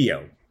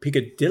picadillo.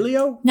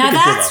 Picadillo? Now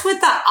that's with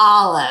the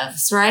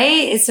olives,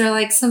 right? Is there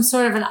like some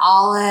sort of an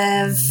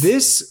olive?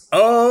 Yes,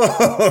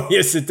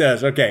 it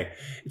does. Okay.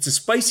 It's a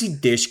spicy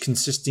dish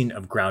consisting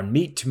of ground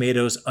meat,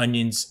 tomatoes,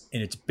 onions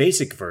in its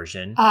basic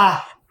version.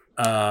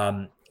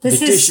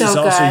 This is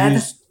so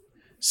good.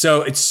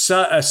 So it's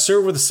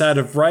served with a side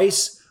of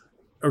rice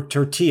or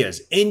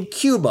tortillas. In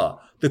Cuba,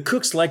 the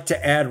cooks like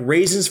to add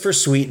raisins for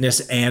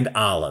sweetness and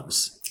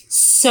olives.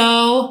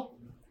 So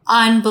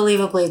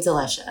unbelievably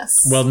delicious.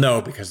 Well,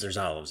 no, because there's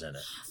olives in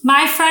it.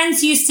 My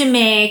friends used to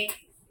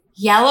make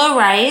yellow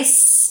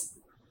rice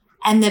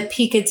and the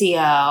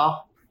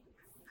picadillo.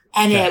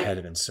 And that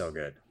had been so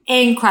good.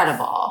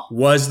 Incredible.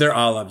 Was there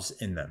olives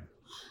in them?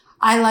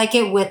 I like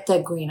it with the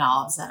green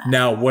olives in it.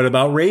 Now, what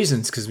about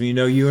raisins? Because we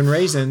know you and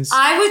raisins.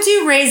 I would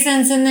do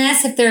raisins in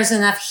this if there's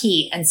enough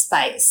heat and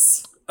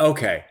spice.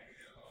 Okay.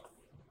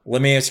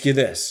 Let me ask you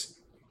this.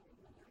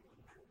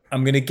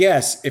 I'm going to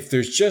guess if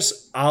there's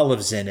just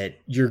olives in it,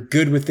 you're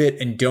good with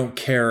it and don't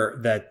care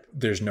that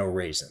there's no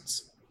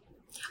raisins.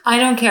 I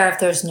don't care if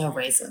there's no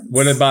raisins.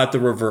 What about the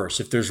reverse?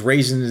 If there's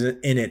raisins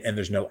in it and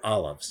there's no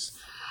olives?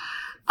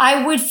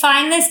 I would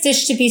find this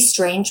dish to be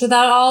strange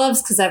without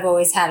olives because I've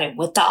always had it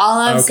with the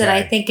olives, and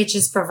I think it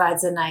just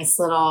provides a nice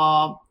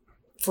little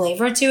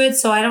flavor to it.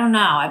 So I don't know.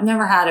 I've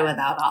never had it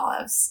without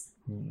olives.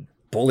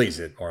 Bullies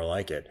it, more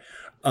like it.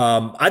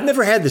 I've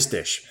never had this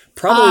dish,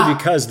 probably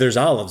because there's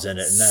olives in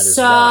it, and that is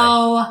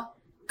why. So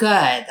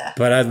good.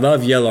 But I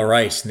love yellow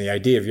rice, and the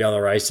idea of yellow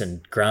rice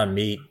and ground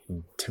meat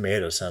and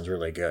tomatoes sounds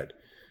really good.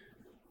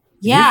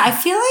 Yeah, I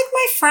feel like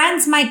my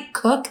friends might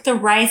cook the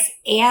rice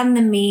and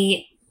the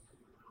meat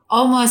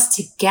almost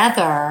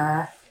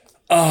together.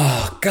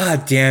 Oh,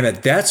 God damn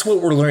it. That's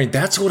what we're learning.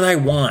 That's what I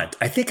want.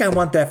 I think I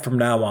want that from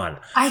now on.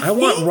 I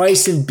want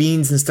rice and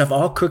beans and stuff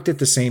all cooked at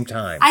the same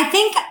time. I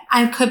think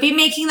I could be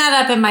making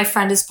that up, and my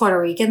friend is Puerto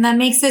Rican that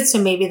makes it,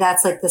 so maybe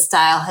that's like the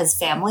style his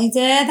family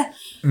did.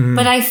 Mm.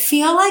 But I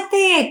feel like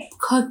they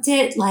cooked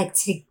it like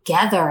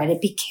together, and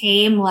it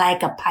became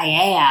like a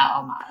paella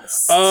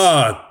almost.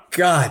 Oh,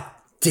 God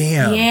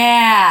damn.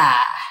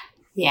 Yeah.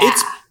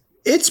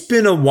 It's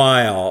been a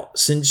while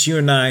since you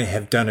and I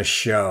have done a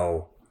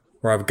show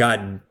where I've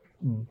gotten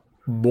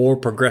more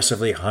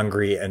progressively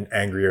hungry and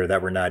angrier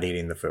that we're not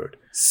eating the food.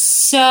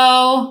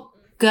 So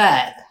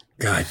good.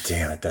 God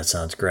damn it. That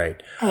sounds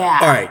great. Yeah.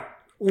 All right.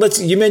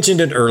 You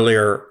mentioned it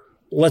earlier.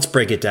 Let's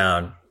break it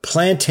down.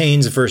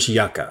 Plantains versus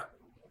yucca.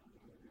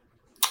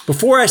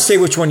 Before I say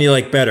which one you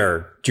like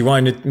better, do you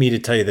want me to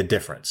tell you the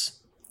difference?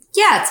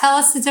 Yeah. Tell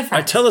us the difference. All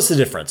right, tell us the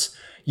difference.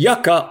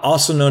 Yucca,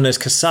 also known as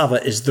cassava,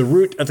 is the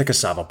root of the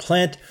cassava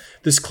plant.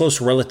 This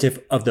close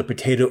relative of the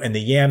potato and the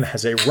yam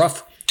has a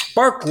rough,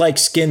 bark-like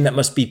skin that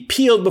must be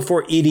peeled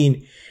before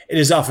eating. It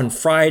is often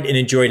fried and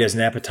enjoyed as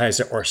an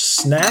appetizer or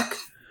snack.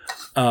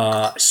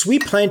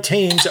 Sweet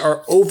plantains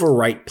are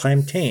overripe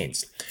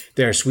plantains.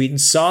 They are sweet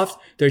and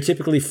soft. They're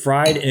typically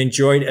fried and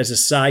enjoyed as a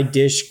side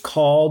dish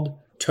called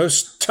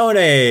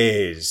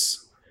tostones,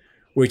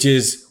 which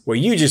is what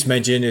you just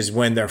mentioned is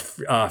when they're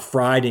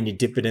fried and you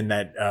dip it in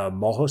that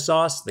mojo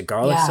sauce, the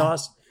garlic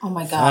sauce. Oh,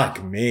 my God.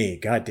 Fuck me.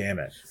 God damn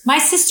it. My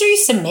sister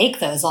used to make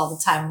those all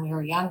the time when we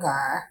were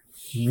younger.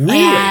 Really?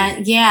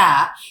 And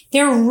yeah,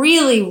 they're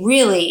really,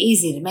 really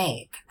easy to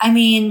make. I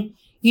mean,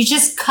 you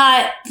just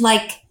cut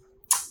like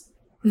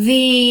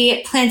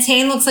the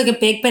plantain looks like a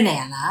big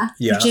banana.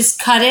 Yeah. You just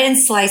cut it in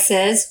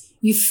slices.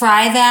 You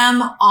fry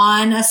them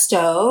on a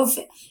stove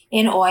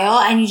in oil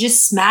and you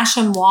just smash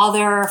them while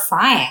they're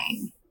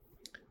frying.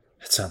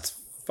 That sounds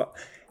fun.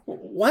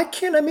 Why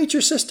can't I meet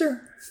your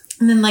sister?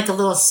 And then like a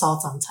little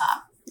salt on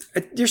top.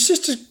 Your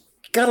sister's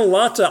got a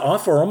lot to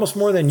offer, almost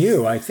more than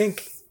you, I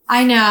think.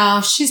 I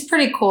know. She's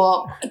pretty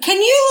cool.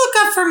 Can you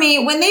look up for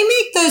me when they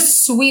make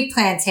those sweet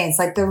plantains,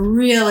 like the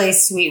really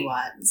sweet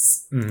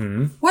ones?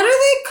 Mm-hmm. What are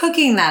they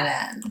cooking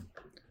that in?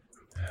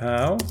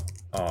 How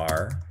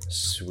are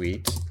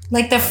sweet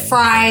like the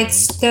fried,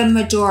 the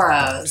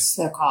Maduros,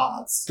 they're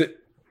called. The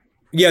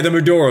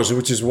Maduros,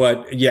 which is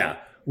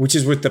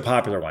with the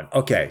popular one.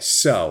 Okay,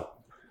 so.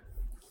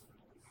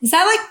 Is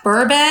that like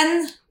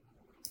bourbon?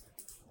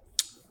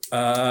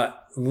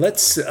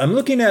 I'm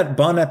looking at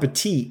Bon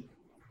Appetit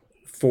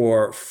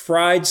for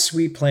fried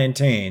sweet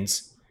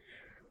plantains.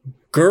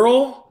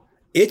 Girl,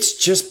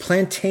 it's just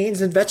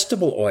plantains and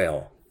vegetable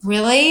oil.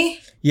 Really?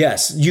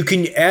 Yes. You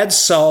can add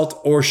salt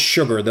or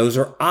sugar. Those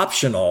are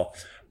optional.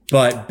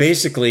 But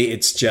basically,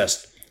 it's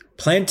just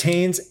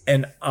plantains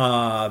and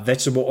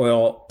vegetable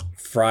oil.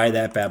 Fry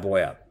that bad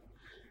boy up.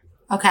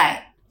 Okay.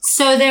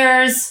 So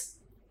there's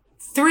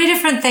 3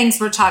 different things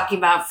we're talking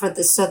about for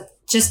this. So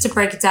just to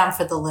break it down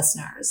for the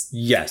listeners.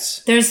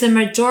 Yes. There's the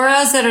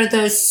Maduros that are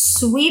those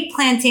sweet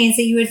plantains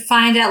that you would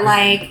find at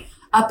like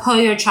a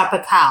Pollo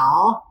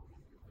Tropical.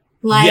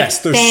 Like yes,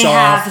 they're they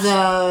soft. Have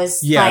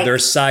those. Yeah, like, they're a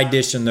side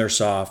dish and they're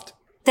soft.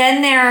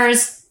 Then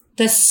there's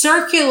the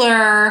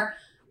circular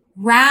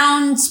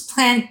round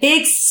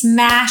big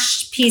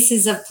smashed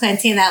pieces of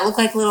plantain that look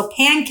like little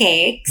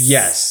pancakes.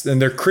 Yes,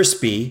 and they're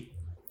crispy.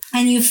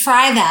 And you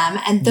fry them.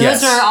 And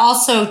those are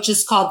also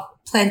just called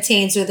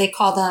plantains, or they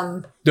call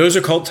them... Those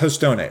are called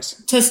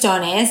tostones.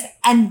 Tostones.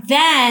 And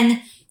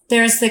then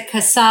there's the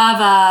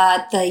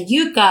cassava, the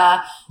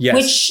yuca,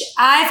 which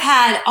I've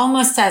had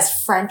almost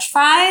as French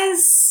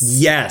fries.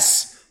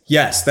 Yes.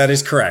 Yes, that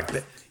is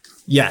correct.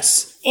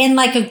 Yes. In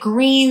like a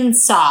green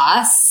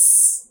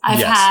sauce.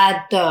 I've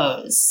had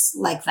those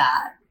like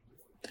that.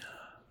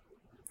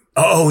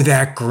 Oh,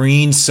 that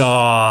green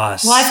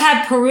sauce. Well, I've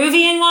had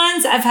Peruvian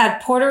ones, I've had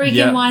Puerto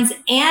Rican ones,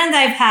 and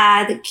I've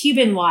had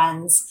Cuban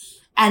ones,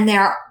 and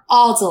they're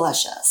all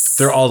delicious.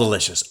 They're all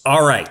delicious.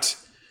 All right.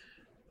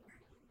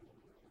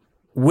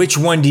 Which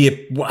one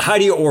how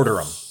do you order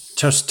them?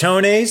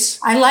 Tostones,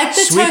 I like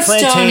the sweet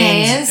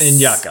plantains, tostones. and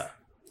yucca.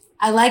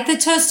 I like the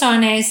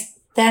tostones,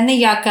 then the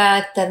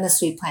yucca, then the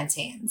sweet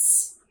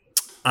plantains.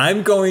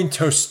 I'm going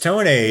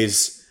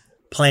tostones,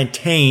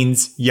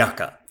 plantains,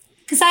 yucca.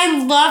 Because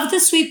I love the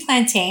sweet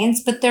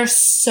plantains, but there's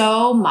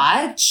so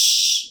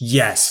much.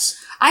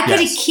 Yes. I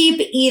could keep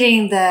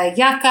eating the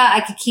yucca. I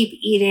could keep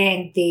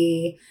eating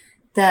the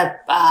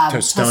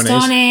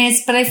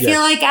tostones, but I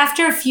feel like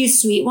after a few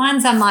sweet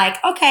ones, I'm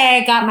like, okay,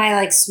 I got my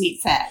like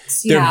sweet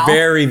fix. They're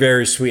very,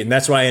 very sweet, and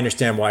that's why I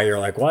understand why you're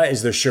like, why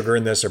is there sugar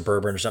in this or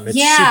bourbon or something?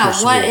 It's super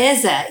sweet. What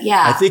is it?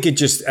 Yeah, I think it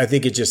just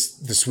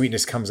the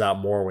sweetness comes out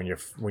more when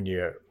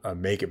you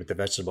make it with the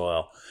vegetable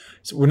oil.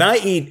 So when I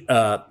eat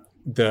the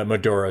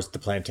Maduros, the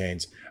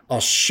plantains, I'll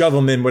shove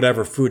them in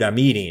whatever food I'm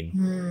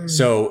eating.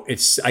 So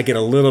I get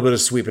a little bit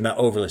of sweet, but not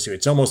overly sweet.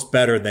 It's almost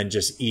better than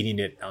just eating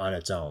it on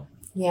its own.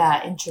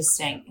 Yeah,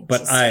 interesting.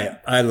 But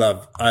I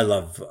love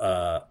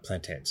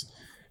plantains.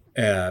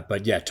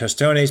 But yeah,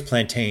 tostones,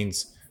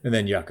 plantains, and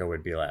then yucca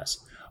would be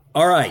last.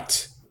 All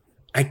right.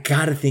 I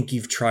gotta think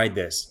you've tried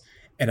this.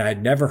 And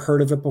I'd never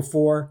heard of it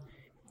before.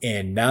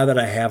 And now that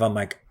I have, I'm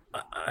like,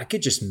 I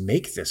could just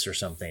make this or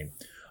something.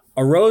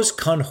 Arroz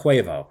con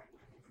huevo.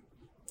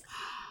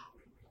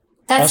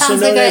 That also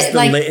sounds known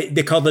like as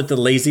they called it the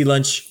lazy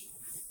lunch.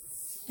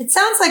 It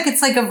sounds like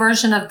it's like a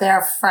version of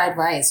their fried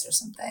rice or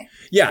something.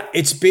 Yeah,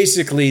 it's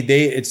basically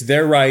it's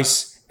their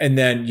rice and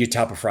then you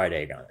top a fried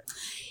egg on it.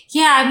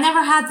 Yeah, I've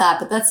never had that,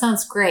 but that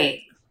sounds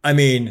great. I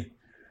mean,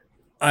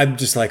 I'm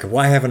just like,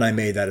 why haven't I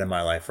made that in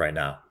my life right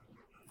now?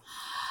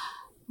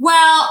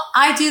 Well,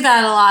 I do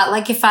that a lot.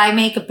 Like if I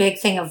make a big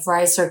thing of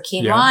rice or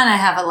quinoa and I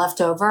have it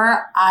left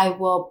over, I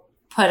will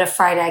put a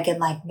fried egg and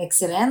like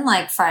mix it in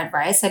like fried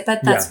rice. I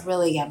bet that's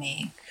really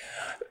yummy.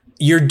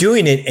 You're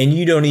doing it and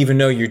you don't even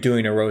know you're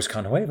doing arroz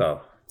con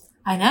huevo.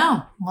 I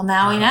know. Well,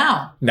 now we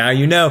know. Now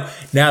you know.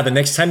 Now the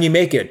next time you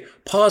make it,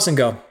 pause and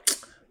go,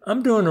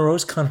 I'm doing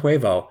arroz con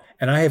huevo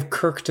and I have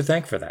Kirk to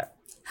thank for that.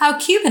 How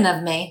Cuban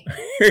of me.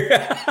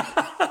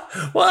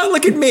 Well,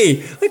 look at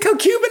me. Look how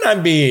Cuban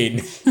I'm being.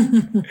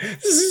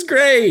 This is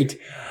great.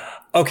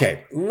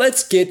 Okay,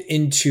 let's get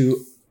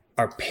into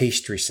our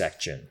pastry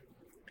section,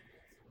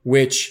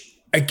 which,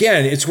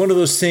 again, it's one of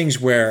those things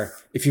where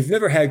if you've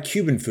never had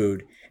Cuban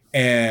food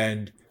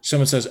and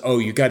someone says, oh,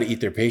 you got to eat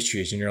their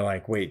pastries, and you're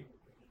like, wait,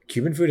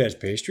 Cuban food has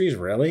pastries?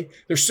 Really?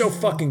 They're so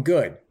fucking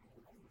good.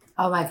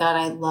 Oh, my God.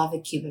 I love a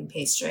Cuban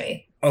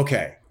pastry.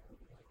 Okay,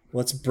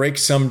 let's break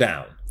some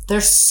down.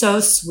 They're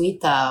so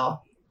sweet, though.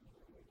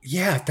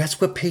 Yeah,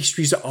 that's what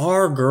pastries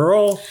are,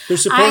 girl. They're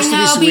supposed to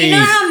be sweet. But you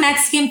know how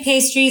Mexican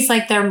pastries,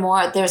 like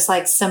there's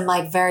like some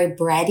like very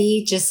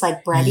bready, just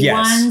like bready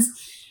ones.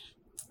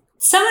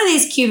 Some of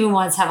these Cuban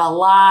ones have a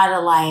lot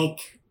of like.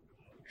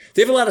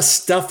 They have a lot of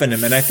stuff in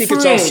them. And I think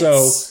it's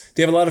also,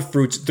 they have a lot of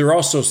fruits. They're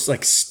also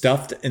like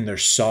stuffed and they're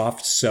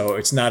soft. So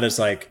it's not as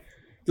like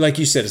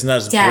you said, it's not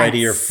as dense,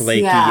 bready or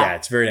flaky. Yeah,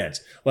 it's very dense.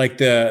 Like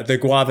the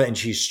guava and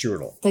cheese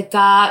strudel.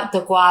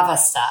 The guava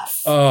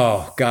stuff.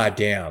 Oh,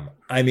 goddamn.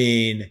 I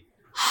mean.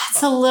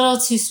 It's a little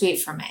too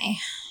sweet for me.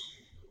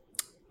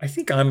 I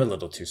think I'm a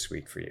little too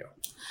sweet for you.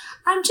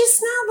 I'm just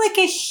not like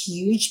a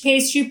huge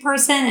pastry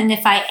person. And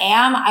if I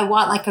am, I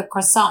want like a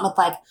croissant with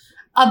like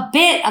a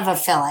bit of a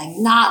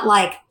filling, not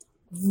like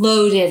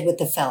loaded with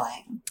the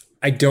filling.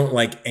 I don't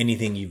like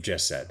anything you've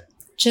just said.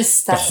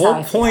 Just the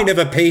whole point of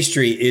a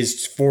pastry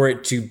is for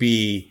it to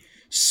be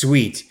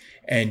sweet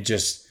and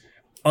just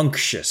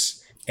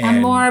unctuous.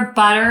 And more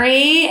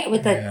buttery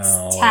with a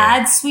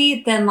tad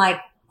sweet than like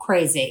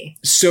crazy.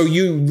 So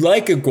you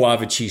like a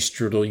guava cheese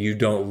strudel, you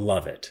don't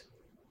love it.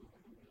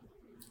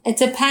 It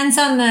depends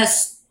on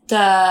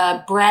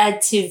the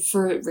bread to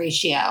fruit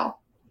ratio.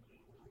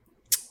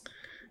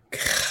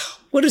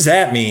 What does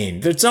that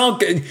mean? It's all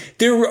good.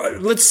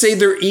 Let's say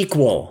they're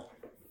equal.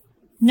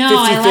 No, 50-50.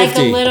 I like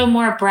a little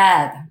more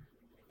bread.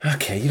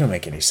 Okay, you don't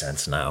make any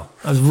sense now.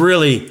 I was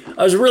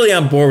really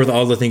on board with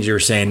all the things you were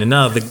saying, and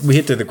now we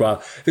hit to the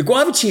guava. The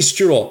guava cheese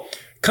strudel,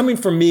 coming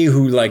from me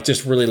who like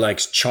just really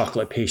likes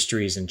chocolate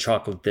pastries and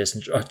chocolate this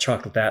and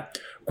chocolate that.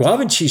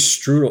 Guava cheese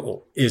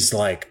strudel is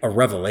like a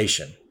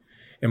revelation.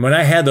 And when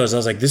I had those, I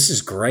was like, this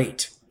is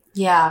great.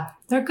 Yeah,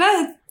 they're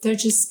good. They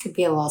just could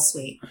be a little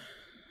sweet.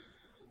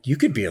 You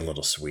could be a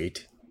little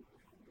sweet.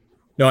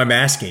 No, I'm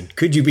asking,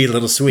 could you be a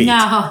little sweet? No,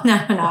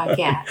 I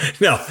can't.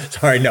 No,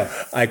 sorry, no,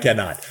 I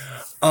cannot.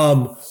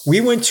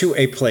 We went to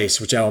a place,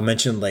 which I will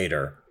mention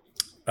later,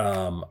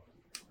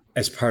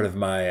 as part of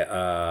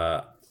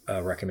my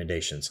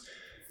recommendations.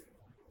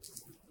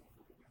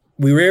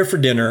 We were there for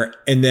dinner,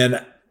 and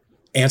then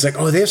Anne's like,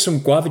 oh, they have some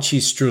guava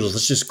cheese strudels.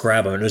 Let's just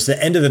grab them. And it was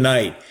the end of the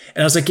night.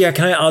 And I was like, yeah,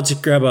 I'll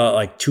just grab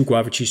like 2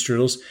 guava cheese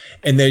strudels.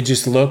 And they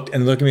just looked at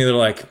me. They're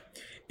like,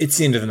 it's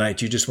the end of the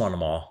night. You just want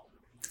them all.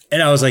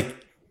 And I was like,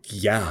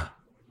 yeah.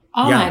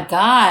 Oh my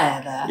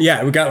God.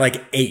 Yeah, we got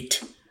like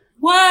 8.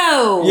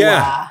 Whoa.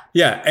 Yeah.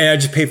 Yeah. And I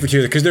just paid for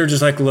 2 because they were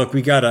just like, look,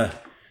 we gotta.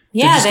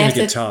 Yeah. They're just going to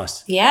get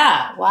tossed.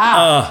 Yeah.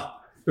 Wow.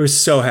 It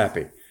was so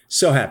happy.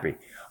 So happy.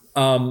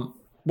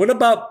 What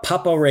about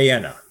papa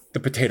rellena, the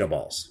potato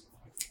balls?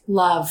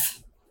 Love.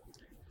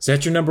 Is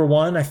that your number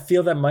one? I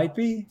feel that might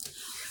be.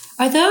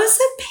 Are those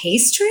a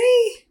pastry?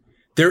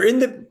 They're in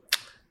the...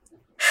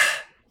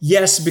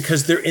 Yes,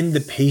 because they're in the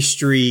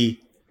pastry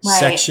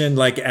section,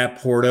 like at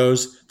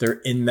Porto's. They're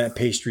in that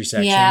pastry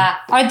section. Yeah.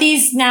 Are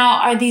these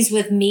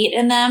with meat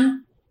in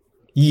them?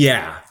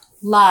 Yeah.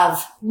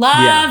 Love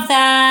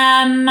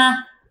them.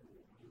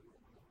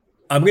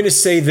 I'm going to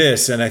say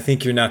this, and I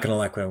think you're not going to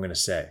like what I'm going to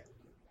say.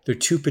 They're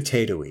too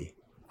potato-y.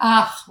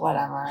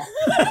 Whatever.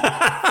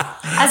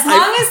 As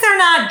long as they're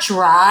not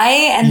dry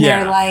and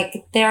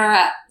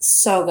they're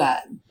so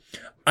good.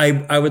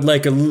 I would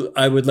like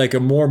a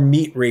more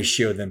meat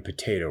ratio than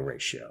potato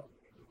ratio.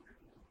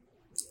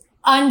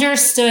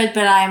 Understood,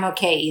 but I'm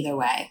okay either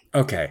way.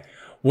 Okay.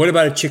 What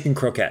about a chicken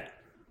croquette?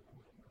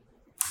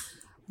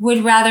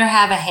 Would rather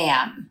have a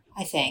ham,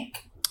 I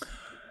think.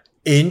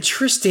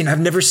 Interesting. I've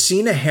never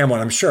seen a ham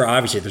one. I'm sure,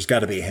 obviously, there's got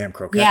to be a ham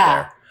croquette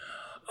there.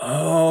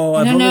 Oh,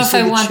 I don't know if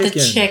I want the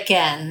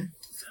chicken.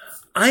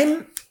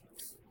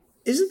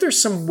 Isn't there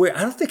some weird...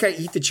 I don't think I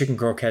eat the chicken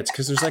croquettes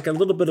because there's like a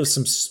little bit of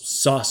some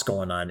sauce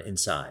going on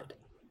inside.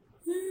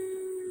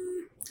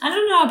 I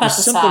don't know about there's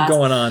the something sauce.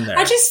 Going on there.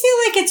 I just feel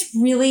like it's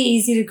really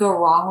easy to go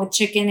wrong with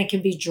chicken. It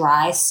can be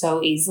dry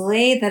so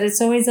easily that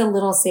it's always a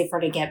little safer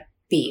to get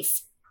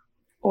beef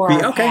or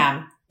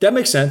ham. That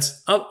makes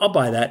sense. I'll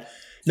buy that.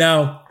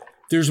 Now,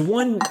 there's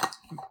one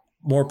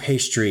more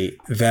pastry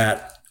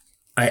that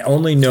I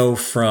only know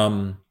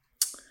from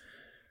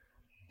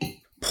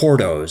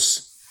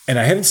Porto's, and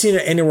I haven't seen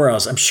it anywhere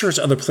else. I'm sure it's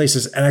other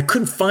places, and I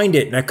couldn't find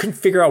it, and I couldn't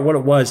figure out what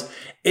it was.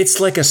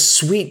 It's like a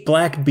sweet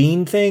black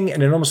bean thing,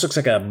 and it almost looks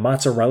like a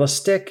mozzarella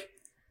stick.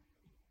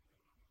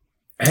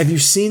 Have you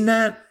seen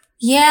that?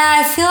 Yeah,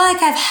 I feel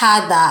like I've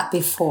had that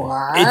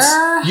before.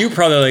 You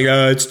probably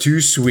it's too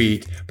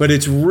sweet, but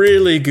it's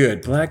really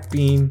good. Black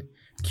bean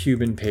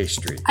Cuban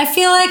pastry. I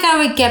feel like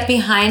I would get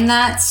behind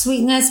that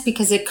sweetness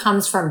because it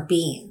comes from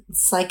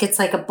beans. Like it's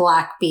like a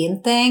black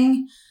bean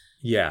thing.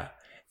 Yeah.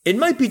 It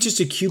might be just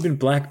a Cuban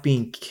black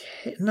bean.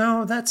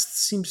 No, that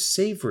seems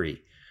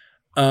savory.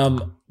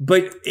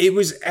 But it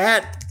was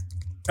at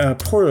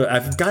Porto.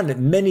 I've gotten it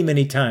many,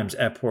 many times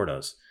at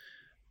Porto's.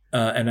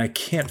 And I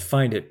can't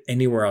find it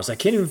anywhere else. I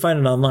can't even find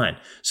it online.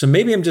 So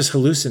maybe I'm just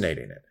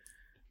hallucinating it.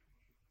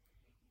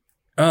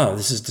 Oh,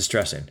 this is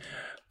distressing.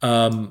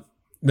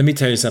 Let me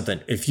tell you something.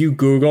 If you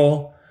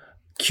Google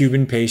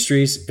Cuban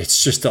pastries,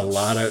 it's just a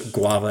lot of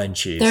guava and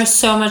cheese. There's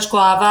so much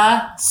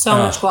guava. So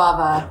much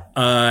guava.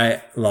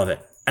 I love it.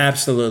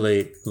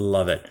 Absolutely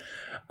love it.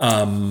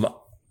 I'm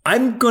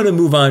going to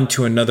move on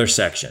to another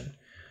section.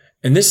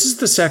 And this is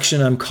the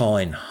section I'm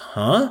calling,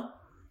 Huh?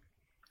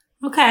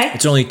 Okay.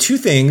 It's only two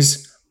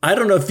things. I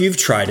don't know if you've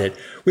tried it.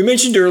 We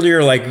mentioned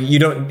earlier, like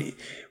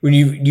when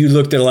you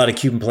looked at a lot of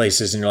Cuban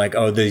places and you're like,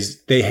 oh, they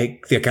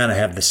kind of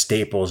have the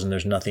staples and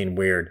there's nothing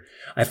weird.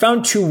 I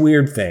found two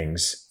weird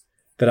things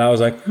that I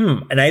was like,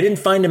 and I didn't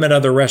find them at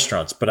other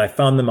restaurants, but I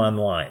found them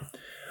online.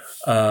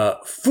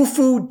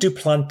 Fufu du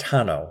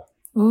Plantano.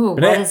 Ooh,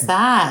 what is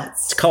that?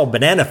 It's called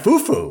banana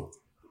fufu.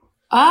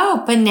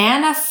 Oh,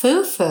 banana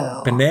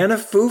fufu. Banana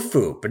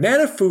fufu.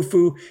 Banana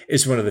fufu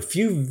is one of the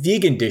few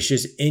vegan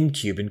dishes in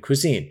Cuban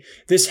cuisine.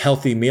 This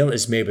healthy meal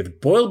is made with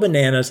boiled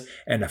bananas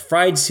and a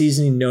fried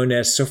seasoning known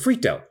as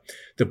sofrito.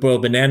 The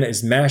boiled banana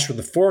is mashed with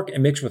a fork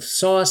and mixed with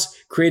sauce,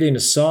 creating a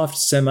soft,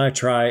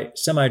 semi-dry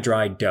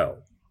dough.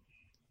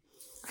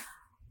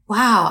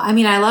 Wow. I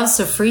mean, I love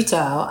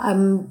sofrito.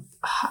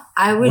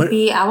 I want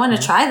to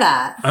try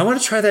that. I want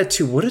to try that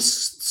too. What is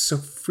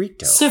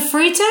sofrito?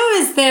 Sofrito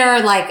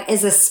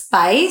is a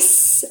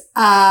spice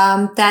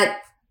that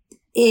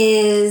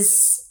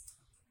is,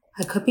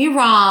 I could be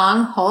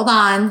wrong. Hold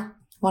on.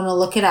 Want to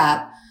look it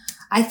up.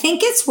 I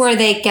think it's where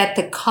they get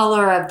the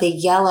color of the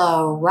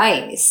yellow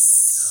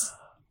rice.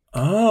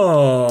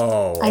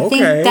 Oh, okay. I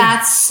think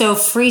that's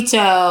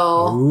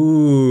sofrito.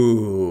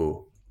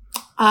 Ooh.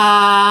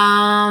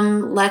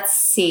 Let's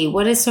see.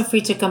 What is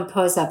sofrito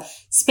composed of?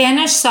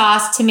 Spanish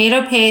sauce,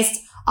 tomato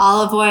paste,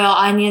 olive oil,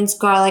 onions,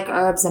 garlic,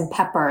 herbs, and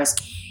peppers.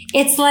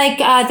 It's like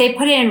they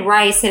put it in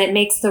rice and it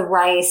makes the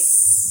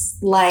rice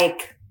it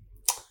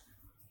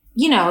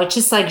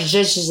just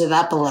zhuzhes it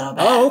up a little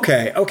bit. Oh,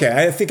 okay.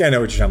 Okay. I think I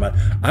know what you're talking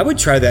about. I would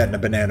try that in a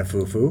banana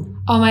fufu.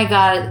 Oh my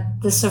God.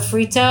 The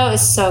sofrito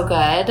is so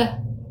good.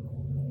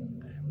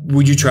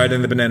 Would you try it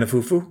in the banana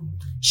fufu?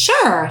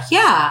 Sure.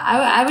 Yeah.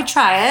 I would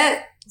try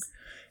it.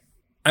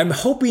 I'm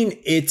hoping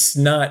it's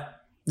not,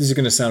 this is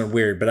going to sound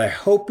weird, but I'm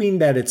hoping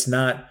that it's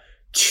not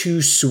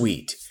too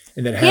sweet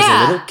and that it has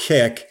a little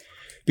kick,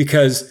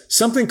 because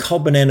something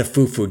called banana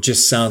fufu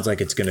just sounds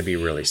like it's going to be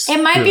really sweet.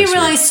 It might be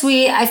really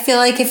sweet. I feel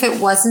like if it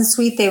wasn't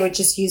sweet, they would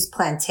just use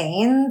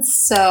plantains.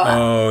 So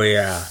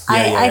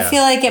I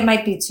feel like it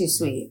might be too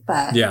sweet,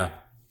 but we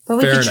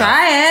could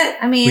try it.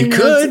 I mean, we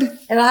could.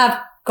 It'll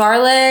have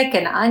garlic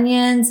and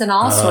onions and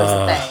all sorts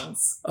of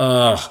things.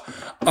 All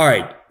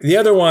right. The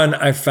other one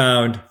I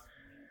found,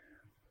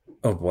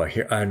 oh boy,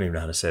 here, I don't even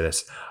know how to say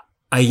this.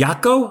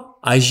 Ajiaco,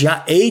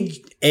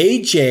 A-J-I-A-C-O,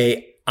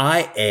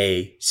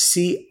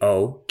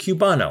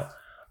 Cubano.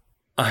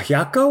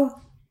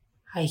 Ajiaco?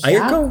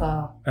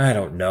 Ayako. I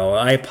don't know.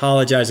 I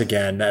apologize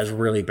again. That is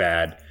really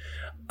bad.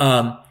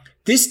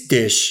 This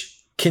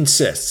dish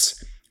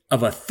consists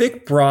of a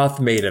thick broth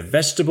made of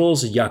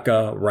vegetables,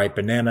 yucca, ripe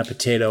banana,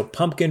 potato,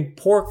 pumpkin,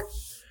 pork.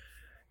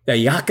 The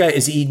yucca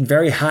is eaten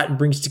very hot and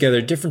brings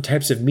together different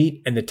types of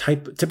meat and the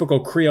typical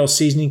Creole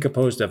seasoning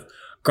composed of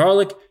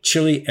garlic,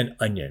 chili, and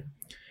onion.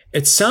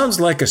 It sounds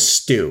like a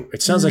stew.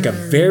 It sounds like a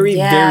very,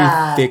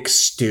 very thick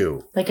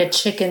stew. Like a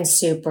chicken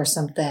soup or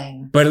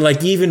something. But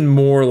like even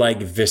more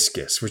like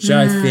viscous, which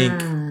I think,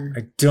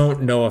 I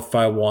don't know if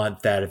I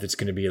want that, if it's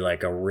going to be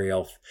like a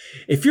real,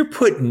 if you're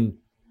putting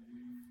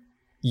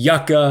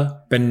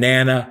yucca,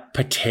 banana,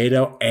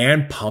 potato,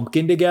 and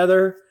pumpkin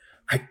together,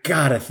 I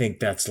gotta think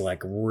that's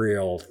like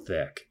real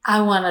thick.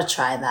 I want to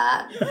try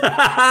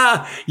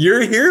that.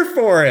 You're here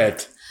for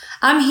it.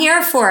 I'm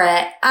here for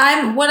it.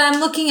 What I'm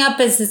looking up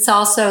is it's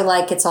also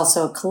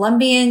a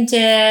Colombian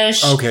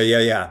dish.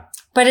 Okay, yeah.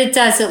 But it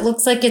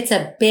looks like it's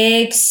a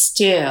big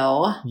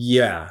stew.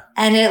 Yeah.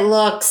 And it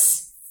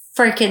looks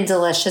freaking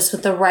delicious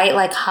with the right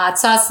like hot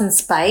sauce and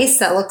spice.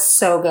 That looks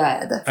so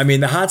good. I mean,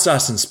 the hot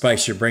sauce and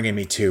spice you're bringing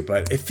me to,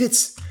 but if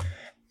it's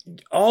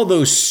all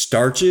those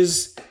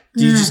starches,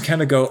 do you just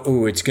kind of go,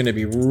 oh, it's going to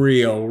be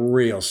real,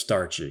 real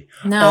starchy?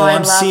 No,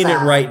 I'm love seeing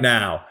that. it right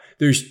now.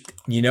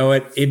 You know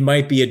what? It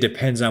might be, it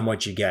depends on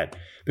what you get.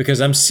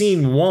 Because I'm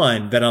seeing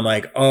one that I'm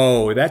like,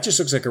 oh, that just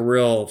looks like a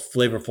real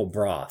flavorful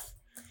broth.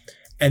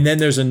 And then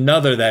there's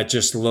another that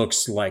just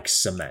looks like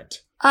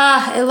cement.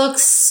 It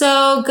looks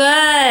so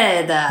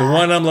good. The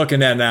one I'm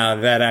looking at now,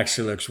 that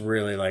actually looks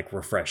really like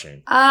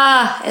refreshing.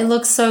 It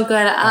looks so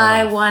good.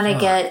 I want to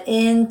get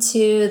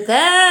into this.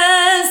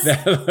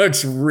 That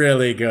looks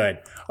really good.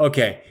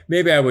 Okay,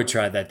 maybe I would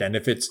try that then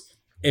if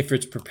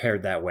it's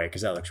prepared that way,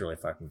 because that looks really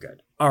fucking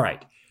good. All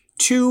right,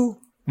 2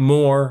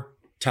 more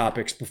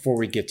topics before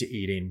we get to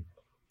eating.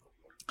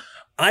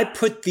 I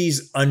put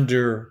these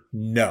under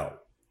no.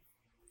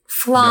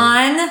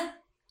 Flan? No.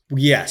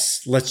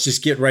 Yes, let's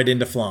just get right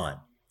into flan.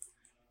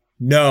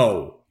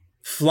 No,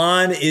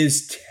 flan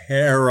is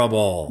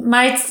terrible.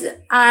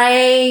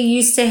 I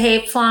used to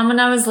hate flan when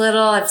I was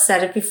little. I've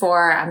said it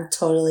before. I'm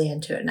totally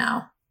into it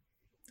now.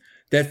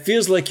 That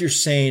feels like you're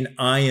saying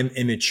I am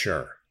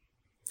immature.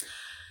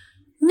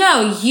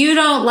 No, you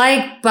don't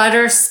like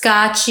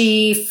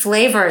butterscotchy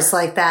flavors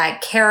like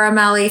that,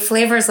 caramelly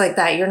flavors like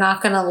that. You're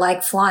not going to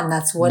like flan.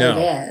 That's what it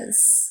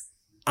is.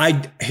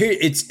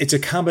 It's a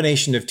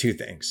combination of 2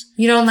 things.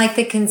 You don't like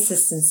the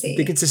consistency.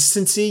 The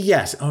consistency,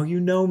 yes. Oh, you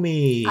know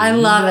me. I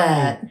love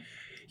it.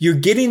 You're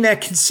getting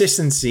that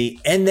consistency,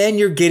 and then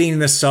you're getting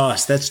the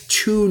sauce. That's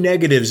 2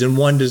 negatives in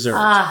one dessert.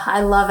 I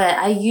love it.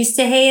 I used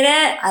to hate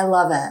it. I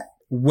love it.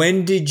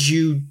 When did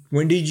you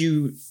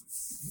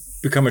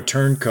become a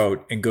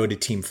turncoat and go to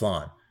Team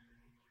Flan?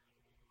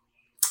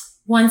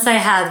 Once I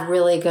had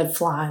really good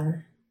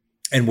flan.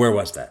 And where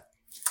was that?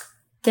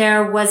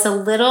 There was a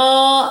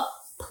little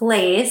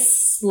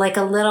place, like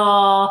a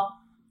little,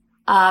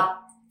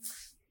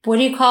 what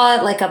do you call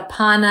it? Like a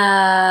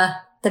pana,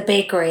 the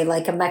bakery,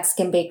 like a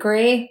Mexican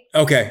bakery.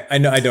 Okay. I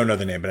don't know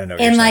the name, but I know.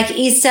 In like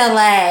East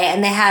LA,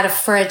 and they had a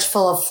fridge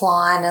full of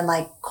flan and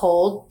like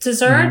cold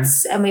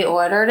desserts, and we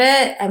ordered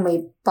it and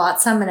we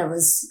bought some, and it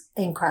was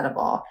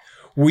incredible.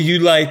 Were you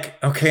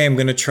like, okay, I'm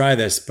going to try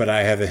this, but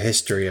I have a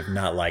history of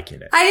not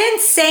liking it? I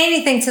didn't say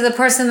anything to the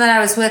person that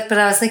I was with, but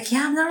I was like,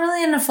 yeah, I'm not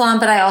really into flan,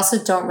 but I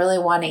also don't really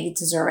want to eat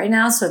dessert right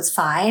now, so it's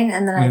fine.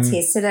 And then I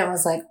tasted it and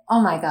was like,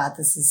 oh my God,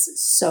 this is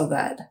so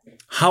good.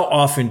 How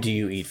often do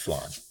you eat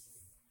flan?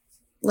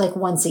 Like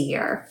once a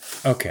year.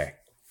 Okay.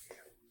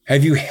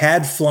 Have you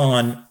had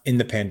flan in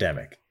the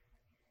pandemic?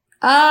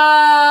 No,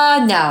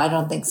 I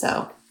don't think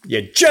so.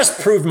 You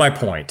just proved my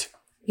point.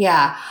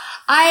 Yeah.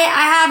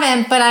 I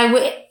haven't, but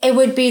it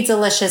would be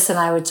delicious and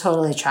I would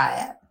totally try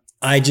it.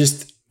 I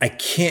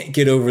can't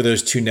get over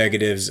those 2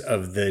 negatives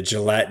of the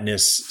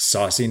gelatinous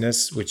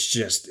sauciness, which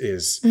just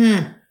is,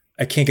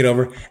 I can't get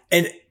over.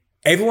 And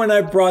everyone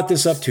I brought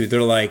this up to,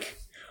 they're like,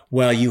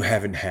 well, you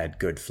haven't had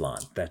good flan.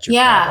 That's your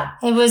problem.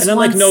 It was. And I'm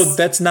like, no,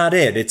 that's not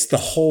it. It's the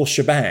whole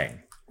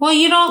shebang. Well,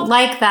 you don't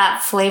like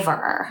that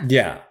flavor.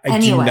 Yeah, I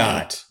do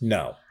not.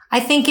 No. I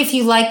think if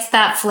you liked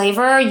that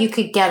flavor, you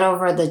could get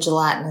over the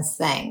gelatinous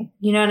thing.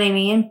 You know what I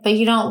mean? But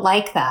you don't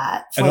like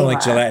that flavor. I don't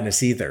like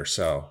gelatinous either,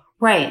 so.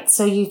 Right.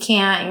 So you're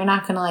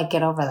not going to like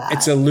get over that.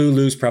 It's a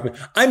Lulu's problem.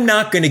 I'm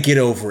not going to get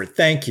over it.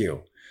 Thank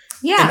you.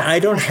 Yeah. And I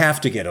don't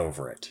have to get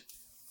over it.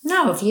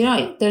 No, if you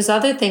don't, there's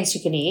other things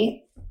you can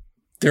eat.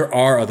 There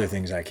are other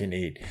things I can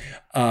eat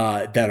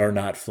that are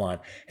not flan.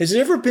 Has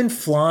there ever been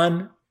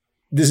flan?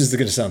 This is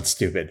going to sound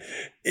stupid.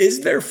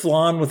 Is there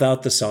flan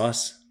without the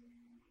sauce?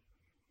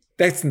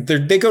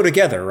 They go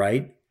together,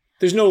 right?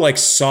 There's no like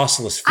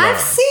sauceless flan.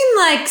 I've seen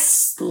like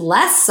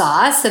less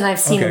sauce and I've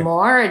seen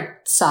more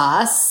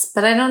sauce,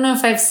 but I don't know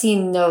if I've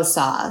seen no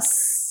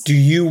sauce. Do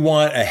you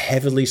want a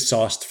heavily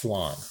sauced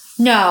flan?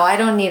 No, I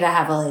don't need a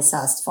heavily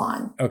sauced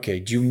flan.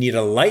 Okay. Do you need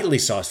a lightly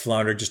sauced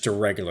flan or just a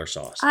regular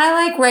sauce?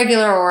 I like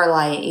regular or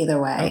light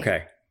either way.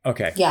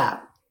 Okay. Yeah.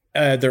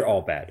 They're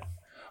all bad.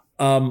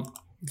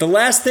 the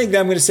last thing that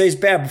I'm going to say is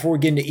bad before we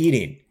get into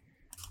eating.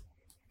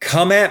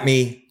 Come at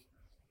me,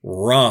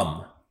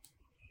 rum.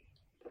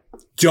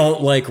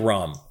 Don't like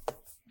rum.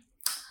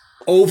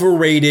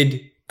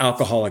 Overrated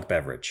alcoholic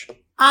beverage.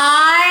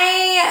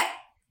 I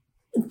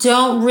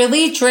don't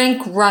really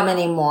drink rum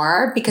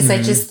anymore because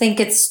I just think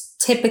it's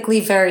typically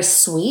very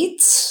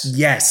sweet.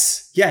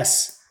 Yes.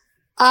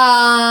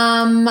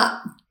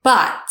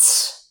 But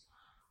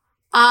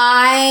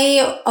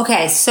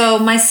so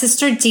my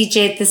sister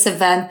DJ'd this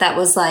event that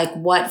was like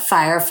what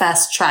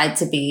Firefest tried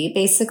to be,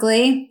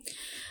 basically.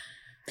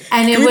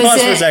 And Can it we was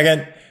pause for a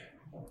second?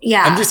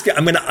 Yeah.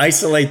 I'm going to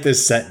isolate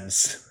this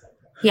sentence.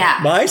 Yeah.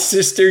 My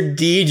sister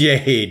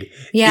DJ'd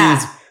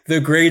is the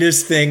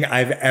greatest thing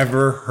I've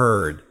ever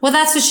heard. Well,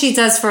 that's what she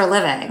does for a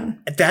living.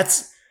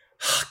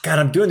 God,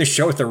 I'm doing the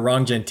show with the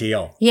wrong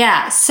genteel.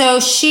 Yeah. So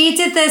she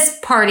did this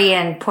party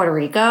in Puerto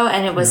Rico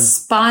and it was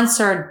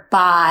sponsored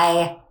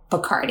by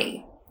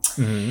Bacardi.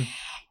 Mm-hmm.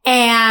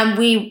 And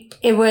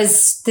it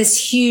was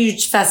this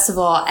huge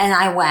festival and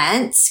I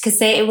went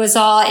because it was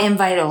all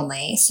invite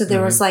only. So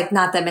there was like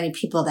not that many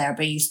people there,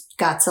 but you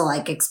got to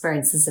like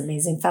experience this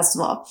amazing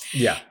festival.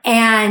 Yeah.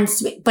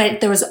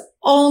 But there was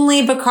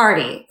only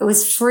Bacardi. It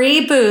was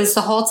free booze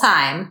the whole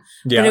time,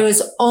 but it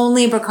was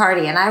only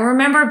Bacardi. And I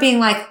remember being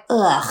like,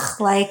 ugh,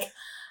 like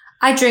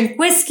I drink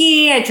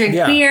whiskey, I drink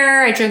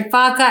beer, I drink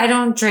vodka. I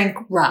don't drink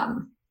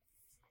rum.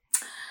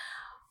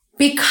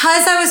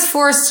 Because I was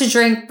forced to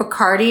drink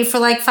Bacardi for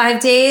like 5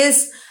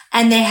 days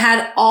and they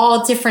had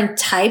all different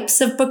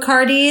types of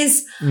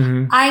Bacardis,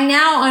 I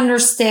now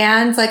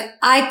understand, like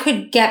I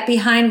could get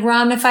behind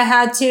rum if I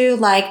had to.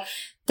 Like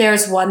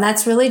there's one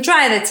that's really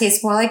dry that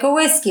tastes more like a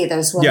whiskey.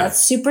 There's one that's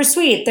super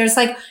sweet. There's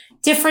like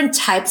different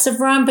types of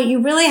rum, but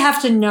you really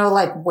have to know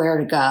like where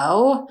to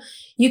go.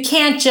 You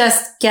can't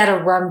just get a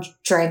rum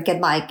drink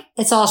and like,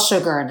 it's all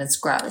sugar and it's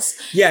gross.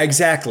 Yeah,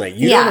 exactly.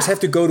 You almost have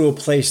to go to a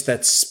place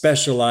that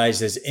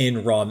specializes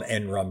in rum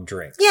and rum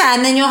drinks. Yeah.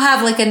 And then you'll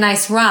have like a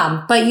nice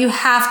rum, but you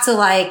have to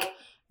like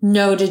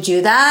know to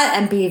do that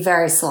and be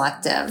very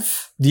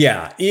selective.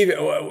 Yeah.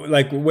 Even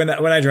like when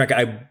I drank,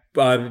 I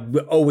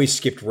always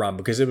skipped rum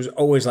because it was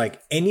always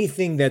like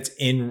anything that's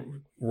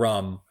in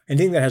rum,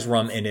 anything that has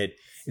rum in it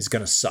is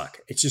going to suck.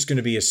 It's just going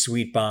to be a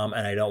sweet bomb.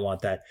 And I don't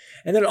want that.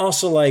 And then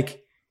also like,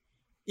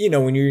 you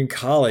know, when you're in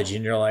college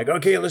and you're like,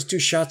 okay, let's do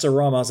shots of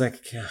rum. I was like,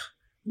 let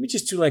me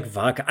just do like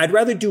vodka. I'd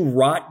rather do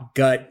rot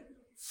gut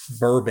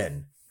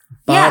bourbon,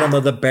 bottom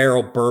of the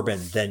barrel bourbon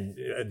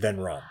than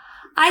rum.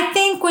 I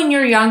think when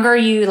you're younger,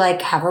 you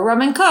like have a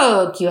rum and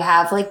coke. You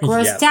have like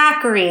gross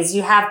daiquiris.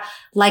 You have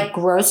like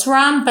gross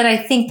rum. But I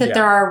think that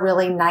there are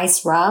really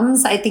nice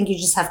rums. I think you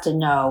just have to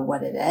know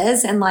what it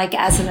is. And like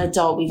as an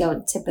adult, we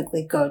don't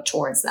typically go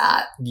towards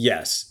that.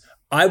 Yes.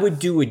 I would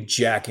do a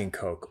Jack and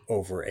Coke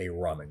over a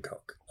rum and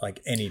Coke. Like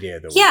any day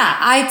of the week. Yeah,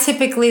 I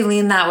typically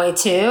lean that way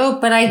too,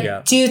 but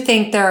I do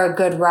think there are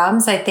good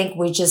rums. I think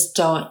we just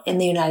don't, in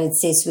the United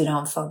States, we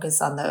don't focus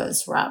on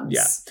those rums.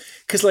 Yeah.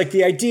 Because like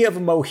the idea of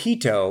a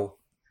mojito,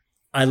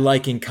 I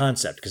like in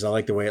concept because I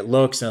like the way it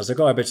looks. And I was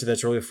like, oh, I bet you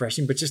that's really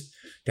refreshing. But just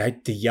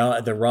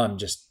the rum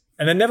just,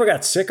 and I never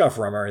got sick off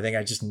rum or anything.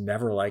 I just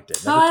never liked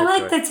it. I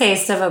like the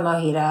taste of a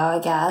mojito, I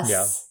guess.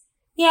 Yeah.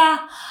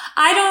 Yeah.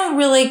 I don't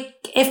really,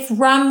 if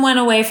rum went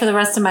away for the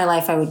rest of my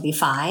life, I would be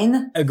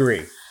fine.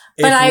 Agree.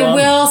 But I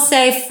will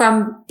say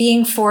from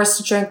being forced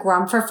to drink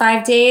rum for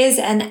 5 days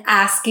and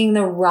asking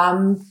the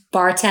rum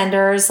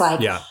bartenders,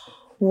 like,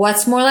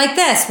 what's more like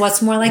this?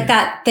 What's more like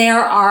that? There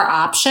are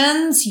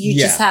options. You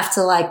just have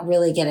to like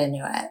really get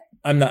into it.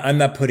 I'm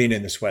not putting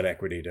in the sweat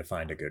equity to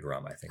find a good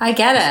rum, I think. I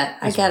get it.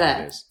 I get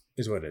it.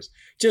 Is what it is.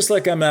 Just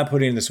like I'm not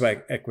putting in the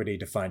sweat equity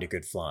to find a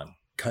good flan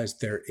because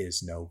there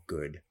is no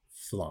good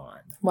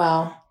flan.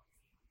 Well,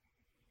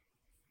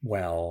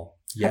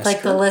 yes. I'd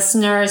like the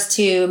listeners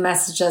to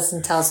message us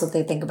and tell us what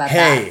they think about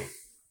that. Hey,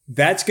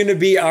 that's going to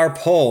be our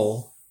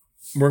poll.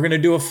 We're going to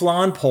do a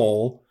flan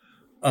poll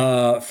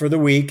for the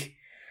week.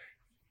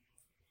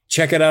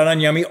 Check it out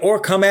on Yummy or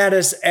come at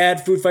us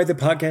at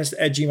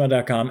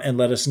foodfightthepodcast@gmail.com and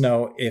let us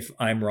know if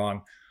I'm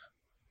wrong.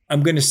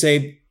 I'm going to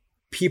say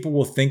people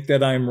will think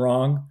that I'm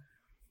wrong,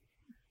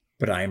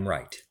 but I am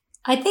right.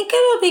 I think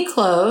it'll be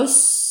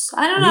close.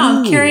 I don't know.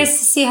 I'm curious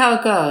to see how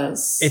it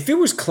goes. If it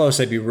was close,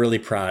 I'd be really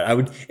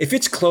proud. If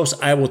it's close,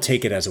 I will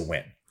take it as a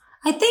win.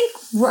 I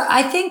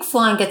think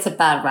flan gets a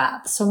bad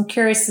rap, so I'm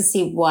curious to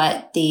see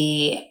what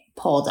the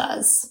poll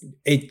does.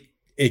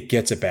 It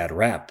gets a bad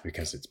rap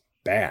because it's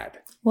bad.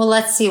 Well,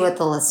 let's see what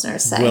the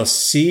listeners say. We'll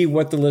see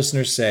what the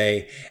listeners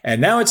say. And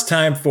now it's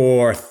time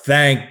for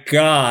Thank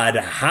God.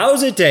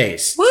 How's it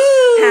taste? Woo!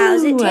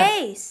 How's it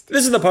taste?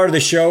 This is the part of the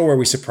show where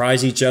we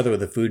surprise each other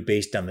with a food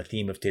based on the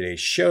theme of today's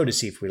show to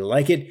see if we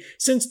like it.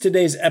 Since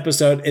today's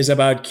episode is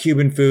about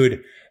Cuban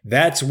food,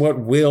 that's what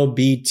we'll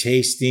be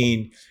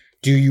tasting.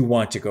 Do you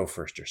want to go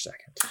first or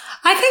second?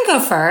 I can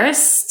go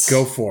first.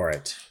 Go for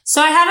it.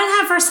 So I haven't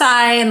had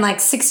Versailles in like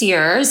 6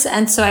 years,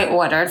 and so I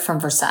ordered from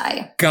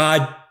Versailles.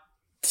 God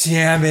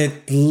damn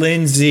it,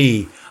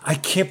 Lindsay. I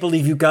can't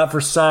believe you got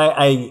Versailles.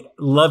 I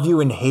love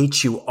you and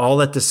hate you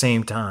all at the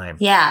same time.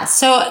 Yeah.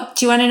 So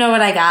do you want to know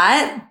what I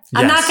got?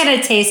 I'm not Yes. going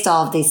to taste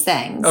all of these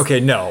things. Okay,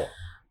 no.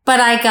 But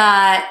I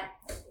got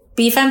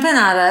beef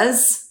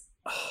empanadas.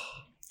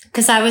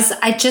 Because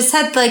I just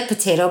had like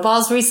potato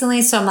balls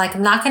recently. So I'm like,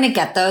 I'm not going to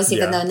get those,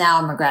 even though now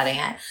I'm regretting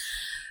it.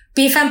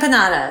 Beef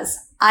empanadas.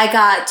 I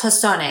got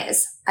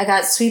tostones. I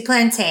got sweet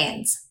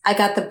plantains. I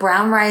got the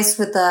brown rice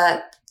with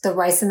the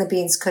rice and the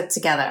beans cooked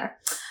together.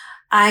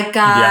 I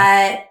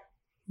got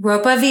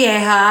ropa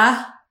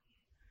vieja.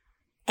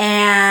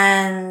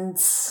 And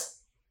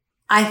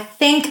I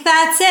think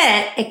that's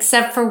it,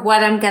 except for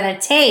what I'm going to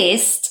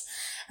taste.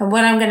 And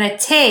what I'm going to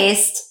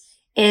taste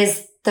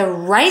is the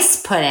rice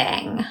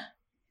pudding.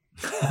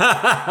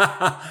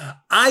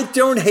 I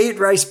don't hate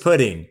rice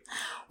pudding.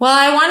 Well,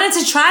 I wanted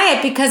to try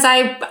it because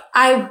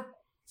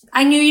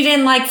I knew you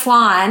didn't like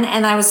flan,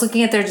 and I was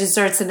looking at their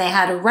desserts and they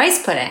had a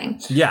rice pudding.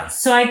 Yeah.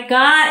 So I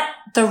got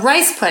the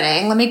rice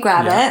pudding. Let me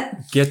grab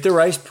it. Get the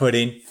rice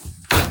pudding.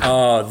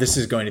 Oh, this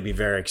is going to be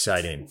very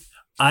exciting.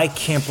 I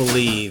can't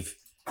believe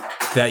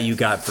that you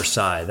got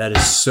Versailles. That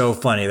is so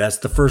funny. That's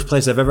the first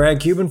place I've ever had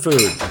Cuban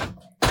food.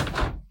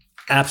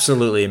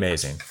 Absolutely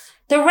amazing.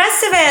 The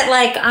rest of it,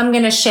 like, I'm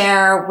going to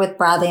share with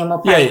Bradley, and we'll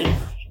probably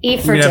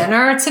eat for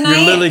dinner tonight.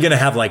 You're literally going to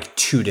have like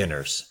 2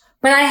 dinners.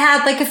 But I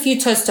had like a few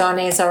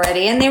tostones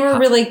already, and they were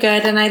really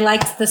good. And I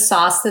liked the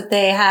sauce that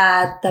they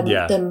had,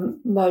 the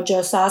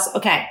mojo sauce.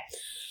 Okay.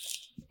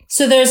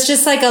 So there's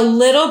just like a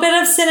little bit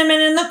of cinnamon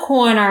in the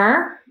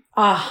corner.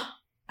 Oh,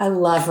 I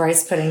love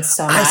rice pudding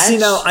so much. I see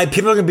now.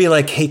 People are going to be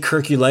like, hey,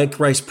 Kirk, you like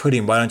rice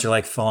pudding. Why don't you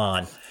like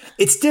flan?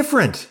 It's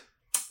different.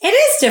 It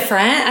is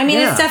different. I mean,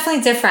 it's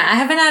definitely different. I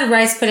haven't had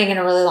rice pudding in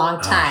a really long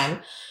time.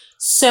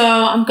 So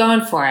I'm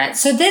going for it.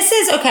 So this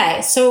is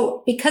okay.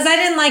 So because I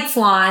didn't like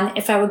flan,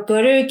 if I would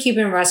go to a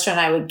Cuban restaurant,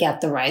 I would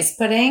get the rice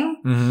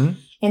pudding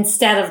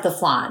instead of the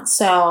flan.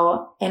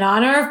 So in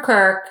honor of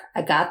Kirk,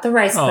 I got the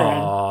rice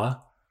pudding.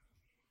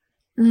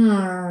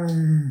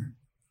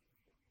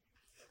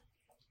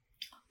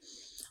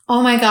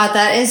 Oh my God,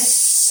 that is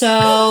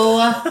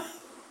so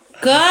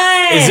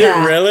good. Is it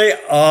really?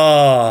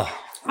 Oh.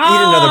 Eat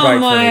another bite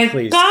for me,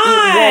 please. God.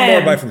 Eat one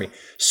more bite for me.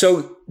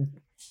 So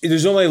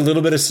there's only a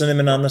little bit of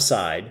cinnamon on the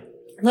side.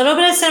 A little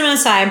bit of cinnamon on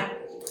the side.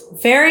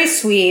 Very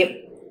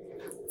sweet.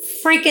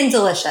 Freaking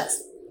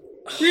delicious.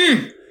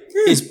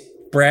 Is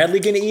Bradley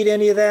going to eat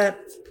any of that?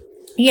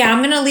 Yeah, I'm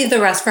going to leave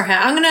the rest for him.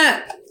 I'm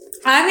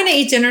going to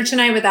eat dinner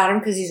tonight without him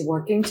because he's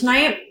working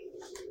tonight.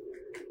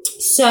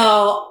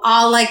 So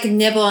I'll like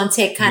nibble and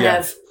take kind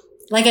of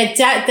like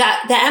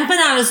the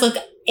empanadas look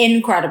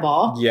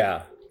incredible.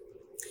 Yeah.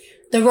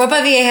 The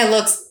ropa vieja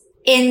looks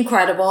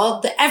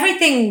incredible.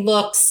 Everything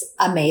looks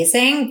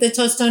amazing. The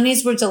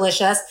tostones were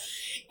delicious.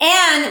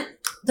 And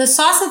the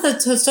sauce of the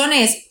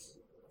tostones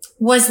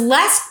was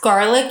less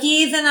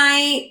garlicky than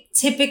I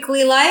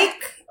typically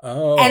like.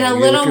 Oh, and a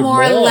little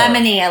more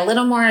lemony, a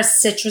little more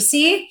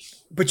citrusy.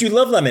 But you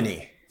love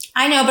lemony.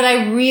 I know, but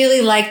I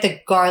really like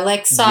the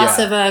garlic sauce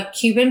of a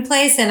Cuban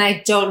place. And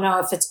I don't know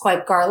if it's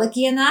quite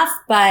garlicky enough,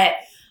 but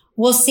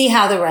we'll see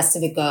how the rest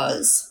of it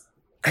goes.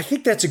 I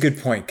think that's a good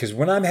point because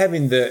when I'm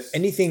having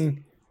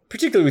anything,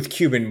 particularly with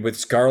Cuban,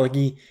 with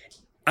garlicky,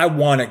 I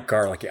want it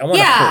garlicky. I want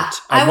to hurt.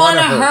 I want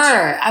to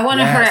hurt. I want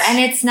to hurt, and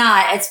it's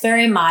not. It's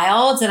very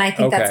mild, and I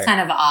think that's kind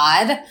of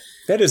odd.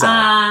 That is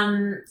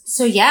odd.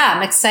 So yeah,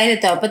 I'm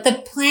excited though. But the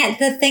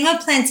thing of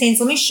plantains.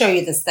 Let me show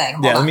you this thing.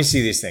 Hold on. Let me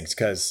see these things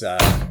because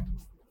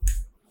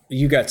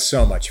you got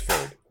so much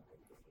food.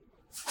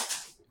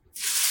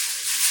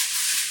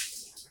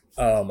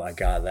 Oh my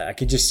God! I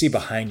could just see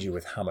behind you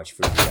with how much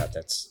food you got.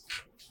 That's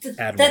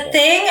admirable. The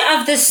thing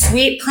of the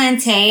sweet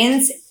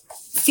plantains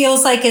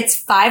feels like it's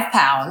 5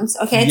 pounds.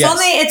 Okay.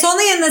 It's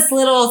only in this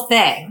little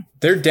thing.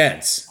 They're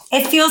dense.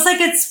 It feels like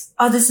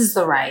this is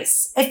the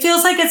rice. It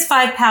feels like it's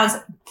 5 pounds.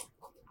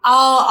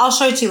 I'll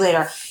show it to you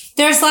later.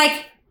 There's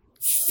like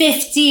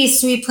 50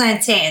 sweet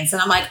plantains.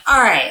 And I'm like,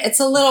 all right,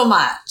 it's a little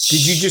much.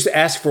 Did you just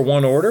ask for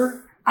one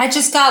order? I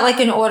just got like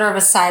an order of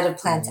a side of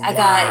plantain. I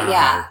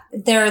got,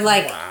 they're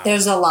like,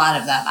 there's a lot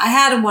of them. I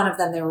had one of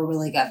them. They were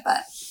really good,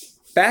 but.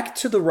 Back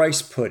to the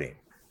rice pudding.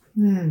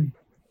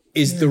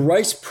 Is the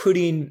rice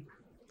pudding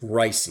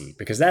ricey?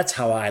 Because that's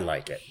how I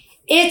like it.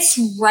 It's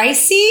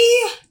ricey,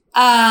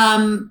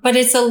 but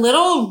it's a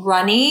little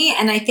runny.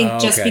 And I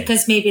think just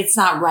because maybe it's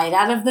not right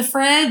out of the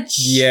fridge.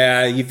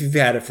 Yeah, you've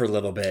had it for a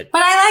little bit.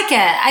 But I like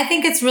it. I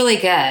think it's really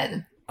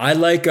good. I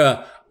like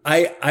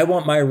I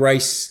want my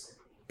rice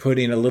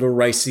pudding a little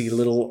ricey, a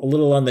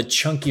little on the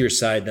chunkier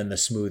side than the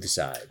smooth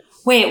side.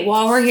 Wait,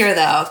 while we're here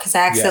though, because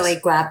I accidentally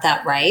grabbed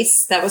that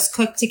rice that was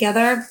cooked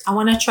together. I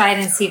want to try it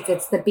and see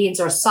if the beans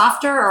are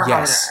softer or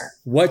harder.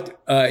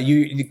 What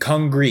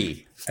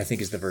congri, I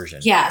think is the version.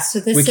 Yeah,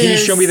 so this Wait, can you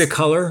show me the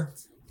color?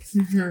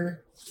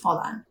 Hold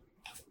on.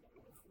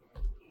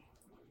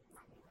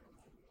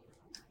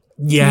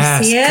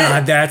 Yes,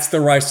 God, that's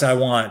the rice I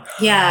want.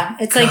 Yeah,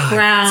 it's like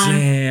brown.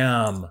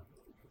 Damn.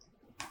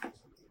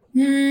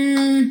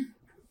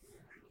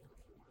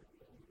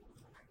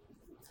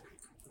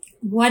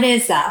 What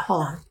is that?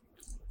 Hold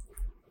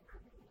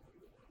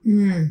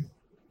on.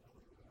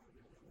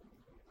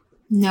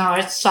 No,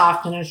 it's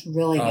soft and it's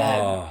really good.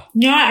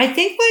 No, I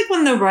think like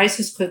when the rice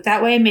is cooked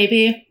that way,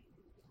 maybe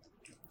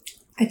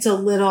it's a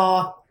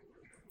little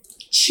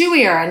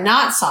chewier and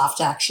not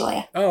soft,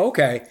 actually. Oh,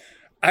 okay.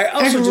 I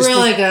also it's just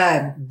really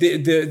good.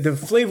 The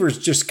flavors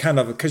just kind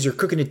of, because you're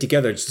cooking it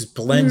together, it just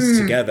blends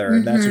together,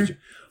 and that's what you.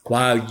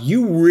 Wow,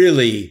 you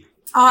really.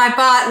 Oh, I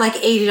bought like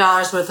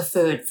 $80 worth of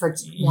food for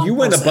one You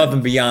went person. above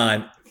and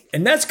beyond,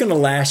 and that's going to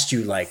last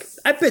you like.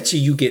 I bet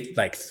you get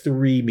like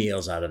 3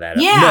 meals out of that.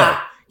 Yeah. No,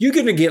 you're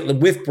going to get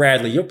with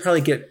Bradley. You'll probably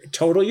get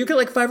total. You get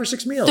like 5 or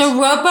 6 meals. The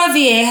ropa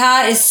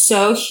vieja is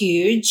so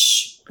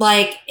huge.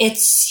 Like,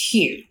 it's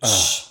huge.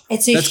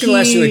 It's a that's going to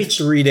last you like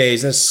 3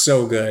 days. That's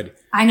so good.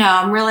 I know.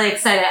 I'm really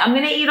excited. I'm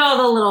going to eat all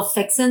the little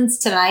fixins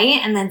tonight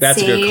and then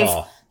That's a good save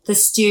call. the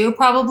stew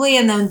probably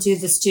and then do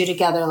the stew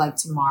together like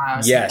tomorrow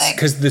or Yes, something.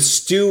 because the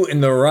stew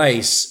and the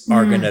rice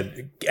are going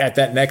to, at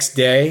that next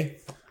day.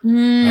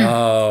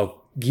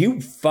 Oh,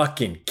 you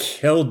fucking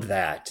killed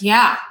that.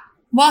 Yeah.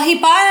 Well, he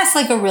bought us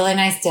like a really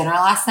nice dinner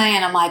last night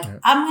and I'm like,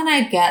 I'm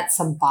going to get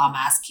some bomb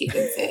ass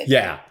Cuban food.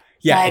 Yeah.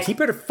 Yeah. Like- and he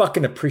better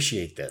fucking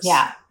appreciate this.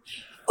 Yeah.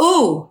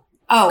 Ooh.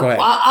 Oh, Go ahead.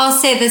 I'll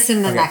say this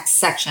in the next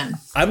section.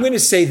 I'm going to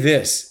say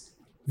this.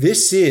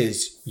 This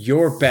is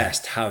your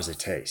best. How's it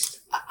taste?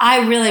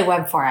 I really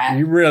went for it.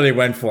 You really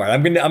went for it.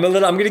 I'm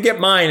gonna get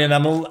mine, and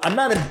I'm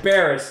not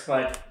embarrassed,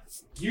 but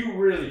you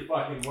really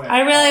fucking went.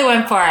 I really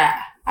went for it.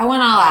 I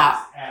went all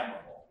out.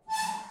 Admirable.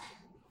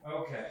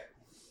 Okay.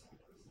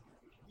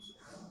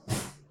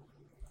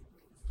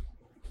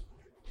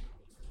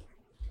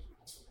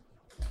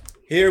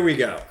 Here we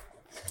go.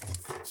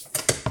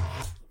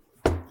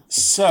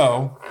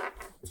 So,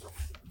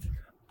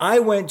 I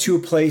went to a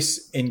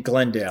place in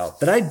Glendale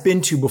that I'd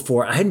been to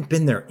before. I hadn't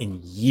been there in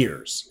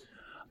years.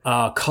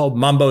 Called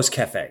Mambo's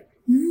Cafe,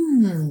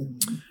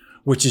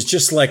 which is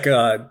just like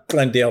a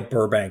Glendale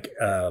Burbank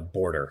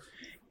border.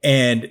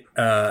 And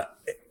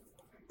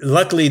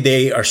luckily,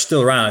 they are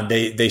still around.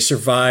 They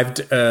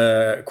survived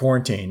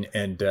quarantine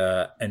and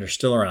are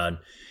still around.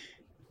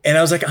 And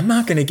I was like, I'm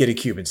not going to get a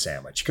Cuban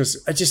sandwich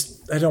because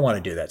I don't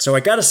want to do that. So I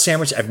got a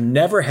sandwich I've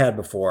never had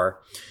before.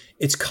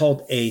 It's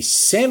called a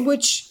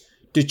sandwich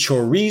de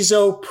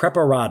chorizo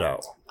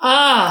preparado.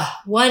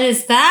 What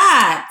is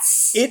that?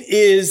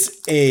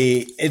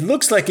 It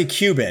looks like a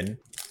Cuban.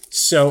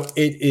 So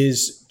it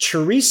is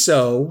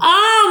chorizo,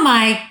 Oh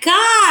my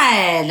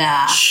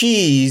God.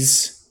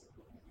 cheese,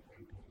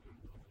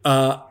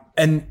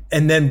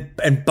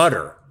 and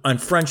butter on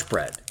French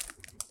bread.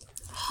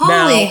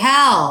 Holy Now-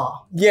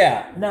 hell.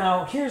 Yeah.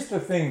 Now, here's the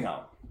thing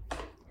though.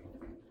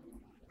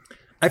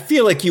 I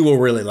feel like you will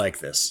really like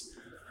this.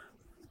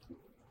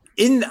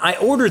 I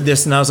ordered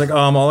this and I was like, oh,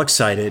 I'm all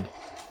excited.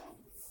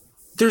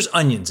 There's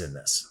onions in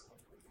this.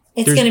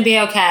 It's There's- going to be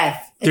okay.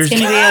 It's there's-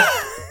 going to be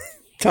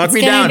Talk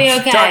me gonna down. be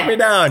okay. Talk me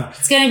down.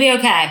 It's going to be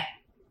okay.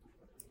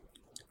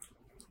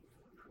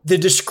 The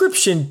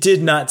description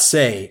did not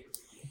say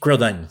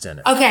grilled onions in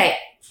it. Okay.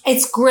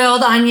 It's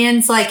grilled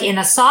onions like in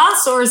a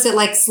sauce or is it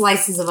like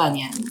slices of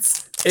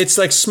onions? It's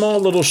like small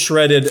little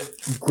shredded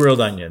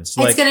grilled onions.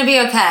 It's going to be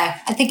okay.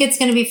 I think it's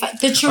going to be fine.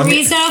 The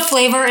chorizo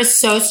flavor is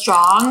so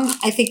strong.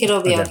 I think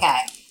it'll be okay.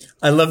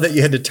 I love that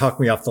you had to talk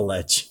me off the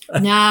ledge. No,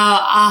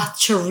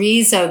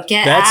 chorizo,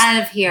 get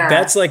out of here.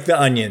 That's like the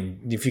onion.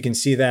 If you can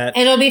see that,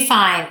 It'll be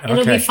fine. It'll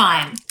Okay. be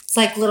fine. It's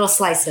like little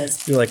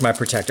slices. you're like my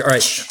protector. All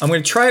right, I'm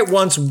going to try it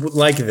once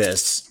like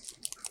this.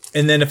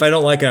 And then if I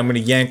don't like it, I'm going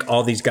to yank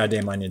all these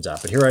goddamn onions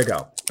out. But here I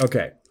go.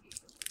 Okay.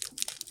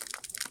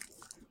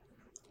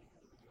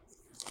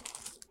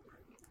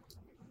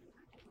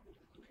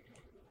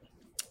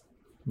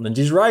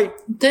 Lindsay's right.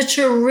 The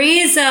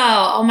chorizo.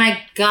 Oh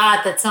my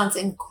God, that sounds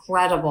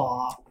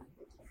incredible.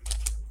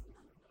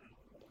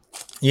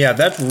 Yeah,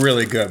 that's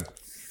really good.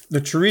 The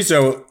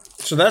chorizo,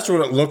 so that's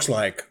what it looks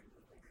like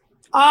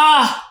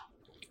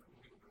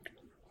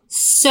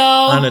So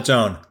on its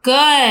own.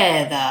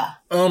 good.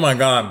 Oh my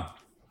God.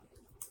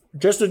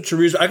 Just the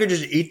chorizo. I could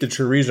just eat the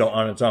chorizo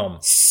on its own.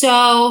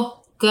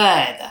 So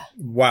good.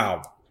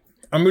 Wow.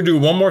 I'm going to do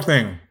one more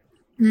thing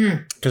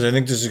because I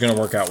think this is going to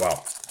work out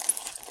well.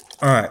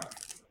 All right.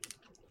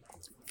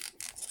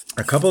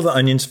 A couple of the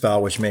onions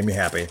fell, which made me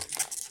happy.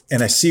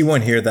 And I see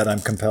one here that I'm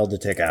compelled to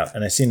take out.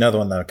 And I see another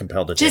one that I'm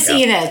compelled to Just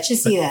take eat out. it.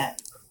 Just eat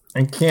it.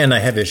 I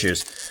have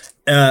issues.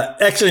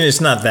 Actually, it's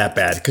not that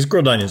bad because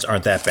grilled onions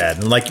aren't that bad.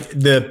 And like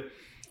the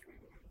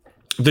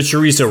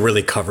chorizo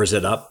really covers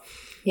it up.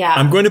 Yeah.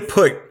 I'm going to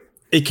put,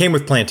 it came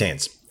with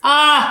plantains.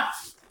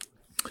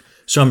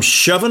 So I'm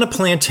shoving a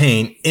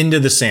plantain into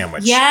the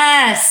sandwich.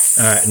 Yes.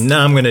 All right,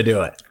 now I'm going to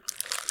do it.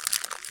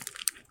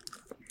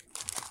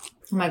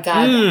 Oh my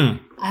God.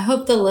 I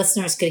hope the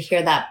listeners could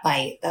hear that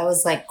bite. That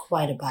was like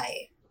quite a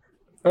bite.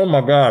 Oh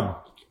my God.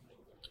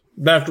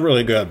 That's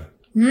really good.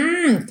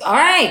 All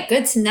right.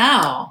 Good to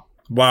know.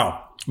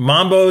 Wow.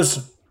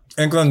 Mambo's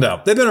in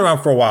Glendale. They've been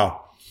around for a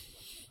while.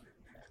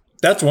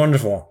 That's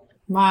wonderful.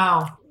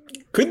 Wow.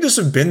 Could this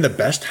have been the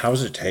best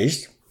How's It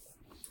Taste?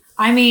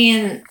 I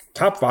mean,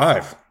 Top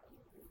 5.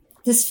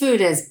 This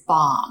food is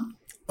bomb.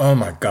 Oh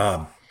my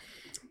God.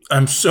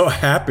 I'm so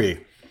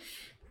happy.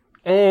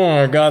 Oh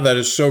my God, that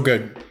is so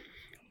good.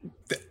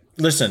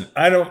 Listen,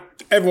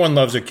 everyone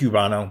loves a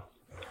Cubano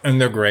and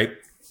they're great.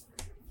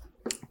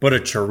 But a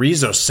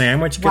chorizo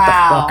sandwich? Get the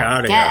fuck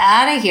out of here. Get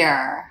out of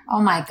here.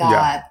 Oh my God.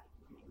 Yeah.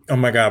 Oh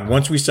my God.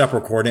 Once we stop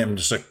recording, I'm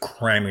just like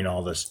cramming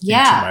all this into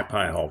my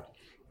pie hole.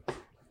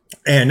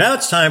 And now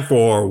it's time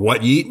for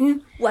What You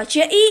Eatin'? What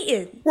you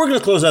eating? We're going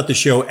to close out the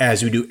show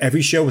as we do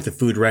every show with a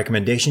food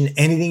recommendation.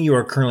 Anything you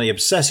are currently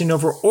obsessing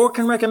over or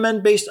can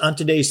recommend based on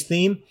today's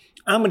theme.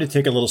 I'm going to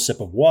take a little sip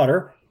of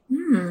water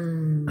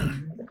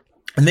and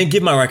then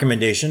give my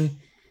recommendation,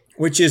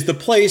 which is the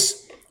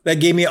place that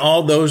gave me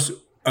all those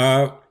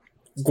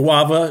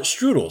guava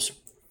strudels.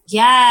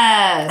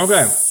 Yes.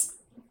 Okay.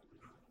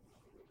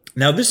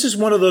 Now, this is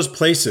one of those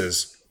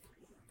places.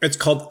 It's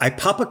called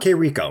Ipapa Que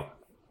Rico.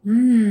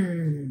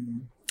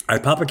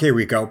 Ipapa Que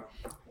Rico.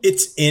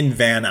 It's in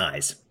Van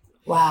Nuys.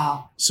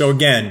 Wow. So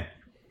again,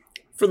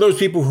 for those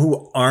people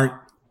who aren't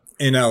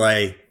in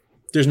LA,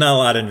 there's not a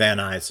lot in Van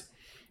Nuys.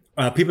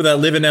 People that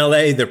live in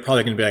LA, they're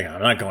probably going to be like,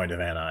 I'm not going to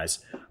Van Nuys.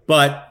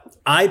 But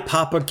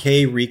Ipapa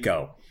Que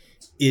Rico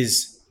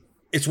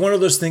it's one of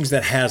those things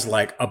that has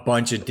like a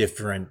bunch of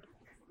different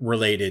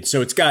related.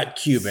 So it's got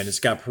Cuban, it's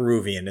got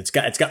Peruvian, it's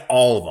got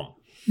all of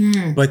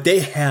them. But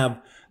they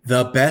have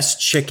the best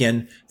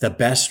chicken, the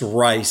best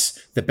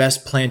rice, the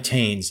best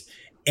plantains,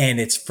 and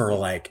it's for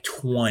like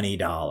 $20.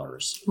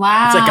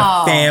 Wow. It's like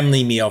a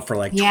family meal for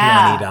like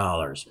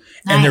 $20.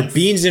 And their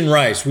beans and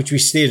rice, which we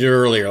stated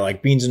earlier,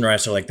 like beans and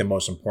rice are like the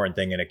most important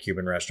thing in a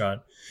Cuban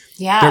restaurant.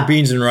 Yeah. Their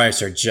beans and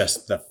rice are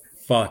just the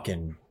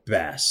fucking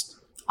best.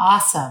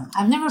 Awesome.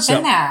 I've never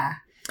been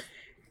there.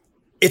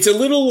 It's a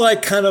little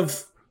like kind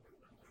of,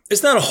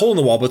 it's not a hole in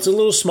the wall, but it's a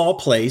little small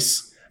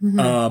place.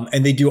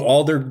 And they do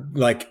all their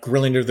like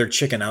grilling of their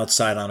chicken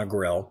outside on a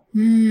grill.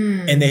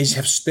 And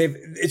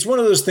it's one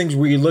of those things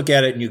where you look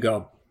at it and you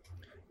go,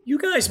 you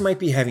guys might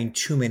be having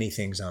too many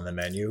things on the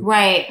menu.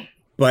 Right.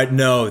 But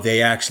no,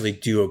 they actually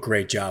do a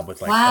great job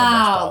with like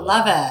wow,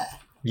 love it.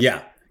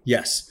 Yeah.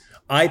 Yes.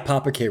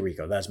 Ipapa Que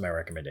Rico. That's my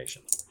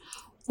recommendation.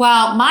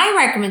 Well, my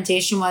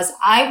recommendation was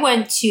I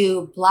went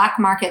to Black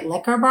Market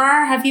Liquor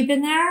Bar. Have you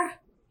been there?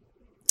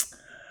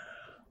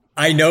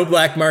 I know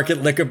Black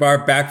Market Liquor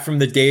Bar back from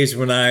the days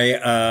when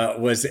I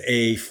was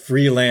a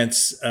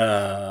freelance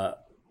bar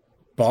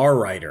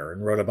writer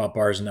and wrote about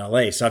bars in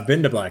LA. So I've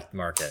been to Black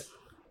Market.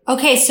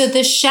 Okay, so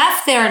the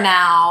chef there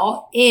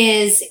now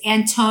is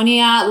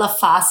Antonia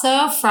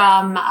Lafaso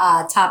from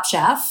Top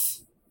Chef.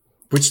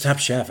 Which Top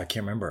Chef? I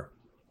can't remember.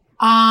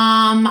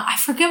 I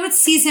forget what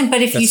season,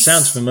 but if that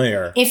sounds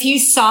familiar. If you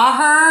saw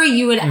her,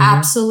 you would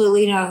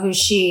absolutely know who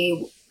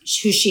she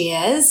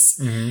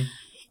is.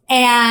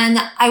 And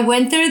I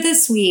went there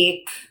this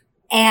week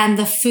and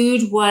the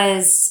food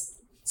was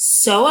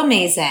so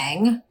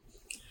amazing.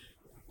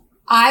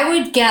 I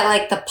would get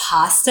like the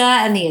pasta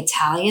and the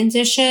Italian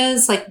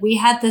dishes. Like we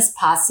had this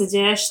pasta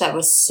dish that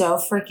was so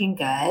freaking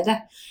good.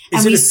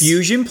 Is it a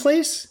fusion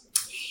place?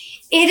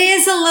 It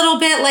is a little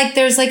bit like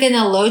there's like an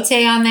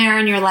elote on there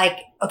and you're like,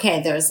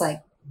 okay, there's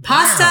like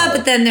pasta,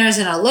 but then there's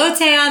an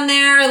elote on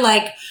there,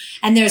 like,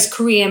 and there's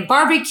Korean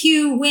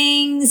barbecue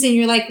wings, and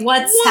you're like,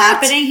 what's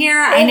happening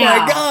here? I know. Oh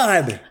my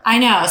God. I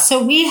know.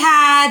 So we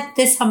had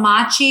this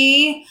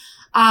hamachi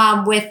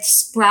with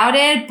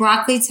sprouted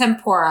broccoli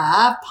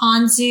tempura,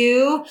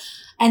 ponzu,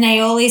 an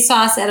aioli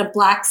sauce, and a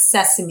black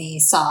sesame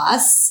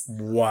sauce.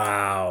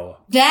 Wow.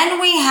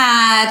 Then we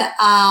had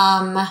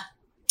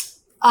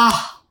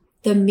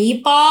the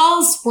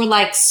meatballs were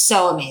like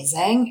so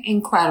amazing,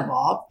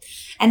 incredible.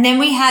 And then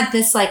we had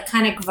this like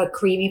kind of a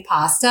creamy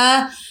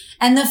pasta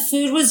and the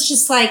food was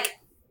just like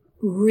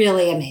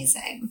really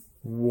amazing.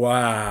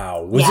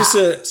 Wow. Was this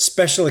a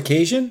special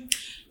occasion?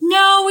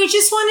 No, we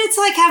just wanted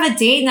to like have a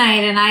date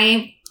night. And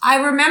I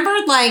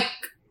remembered like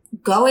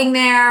going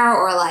there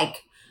or like,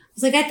 I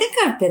was like, I think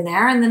I've been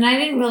there. And then I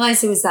didn't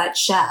realize it was that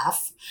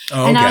chef.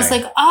 Oh, and I was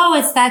like, oh,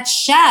 it's that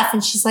chef.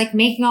 And she's like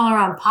making all her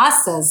own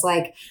pastas.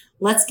 Like,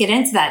 let's get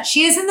into that.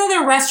 She has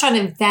another restaurant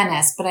in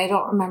Venice, but I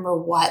don't remember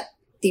what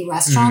the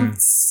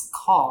restaurant's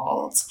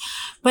called.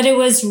 But it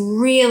was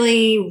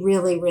really,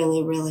 really,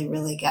 really, really,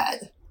 really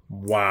good.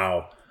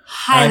 Wow.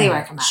 Highly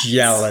recommend.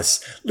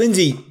 Jealous.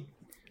 Lindsay,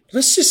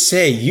 let's just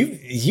say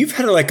you've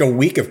had like a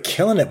week of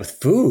killing it with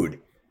food.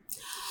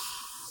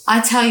 I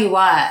tell you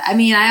what, I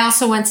mean, I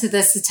also went to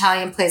this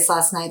Italian place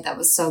last night that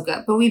was so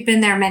good, but we've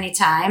been there many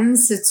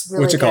times. It's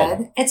really What's it good.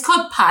 Called? It's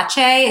called Pace.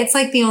 It's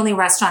like the only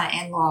restaurant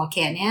in Laurel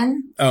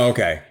Canyon. Oh,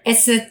 okay.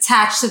 It's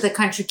attached to the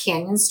Country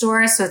Canyon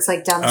store. So it's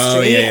like down the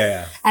street.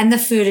 Yeah. And the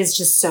food is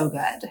just so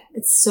good.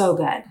 It's so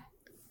good.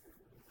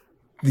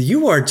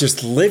 You are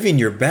just living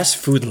your best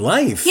food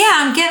life. Yeah,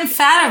 I'm getting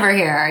fat over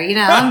here. You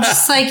know, I'm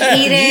just like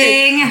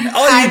eating.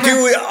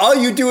 All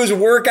you do is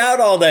work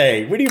out all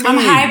day. What do you mean? I'm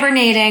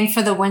hibernating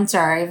for the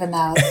winter, even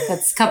though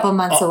that's a couple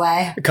months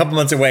away. A couple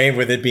months away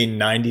with it being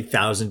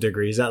 90,000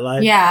 degrees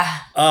outside?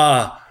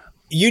 Yeah.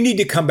 You need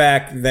to come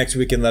back next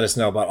week and let us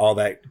know about all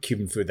that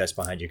Cuban food that's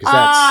behind you.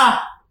 Because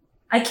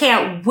I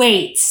can't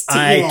wait to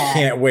I eat it.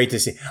 can't wait to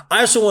see.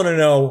 I also want to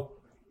know,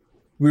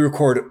 we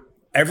record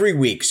every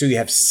week, so you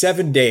have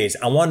 7 days.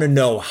 I want to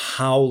know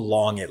how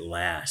long it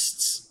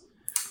lasts.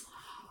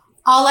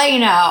 I'll let you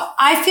know.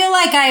 I feel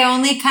like I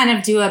only kind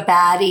of do a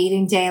bad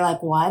eating day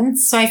like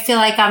once. So I feel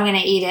like I'm going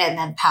to eat it and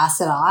then pass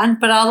it on.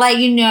 But I'll let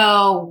you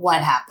know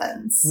what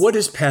happens. What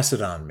does pass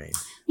it on mean?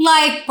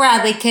 Like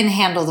Bradley can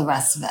handle the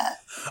rest of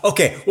it.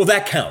 Okay, well,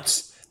 that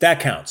counts. That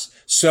counts.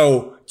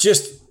 So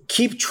just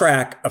keep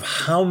track of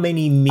how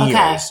many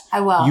meals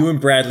I will. you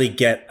and Bradley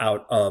get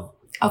out of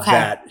Okay.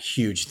 that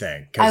huge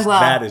thing. Because I will.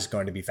 that is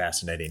going to be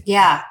fascinating.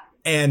 Yeah.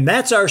 And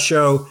that's our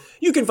show.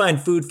 You can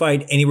find Food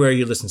Fight anywhere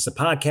you listen to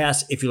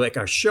podcasts. If you like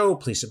our show,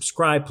 please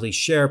subscribe, please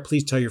share,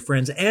 please tell your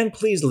friends, and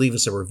please leave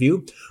us a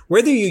review.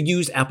 Whether you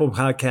use Apple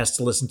Podcasts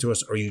to listen to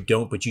us or you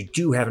don't, but you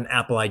do have an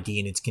Apple ID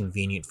and it's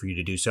convenient for you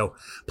to do so,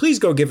 please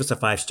go give us a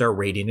 5-star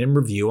rating and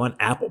review on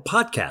Apple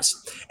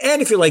Podcasts. And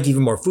if you like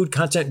even more food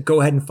content, go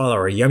ahead and follow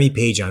our Yummy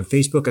page on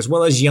Facebook as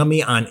well as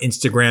Yummy on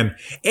Instagram.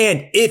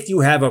 And if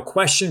you have a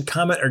question,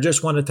 comment, or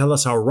just want to tell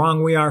us how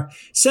wrong we are,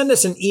 send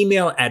us an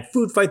email at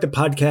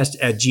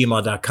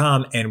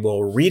foodfightthepodcast@gmail.com and we'll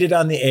read it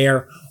on the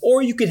air.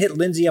 Or you can hit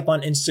Lindsay up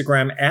on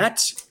Instagram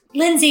at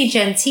Lindsay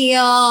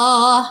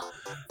Gentile.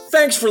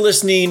 Thanks for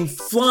listening.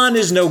 Flan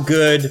is no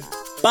good.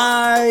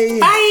 Bye.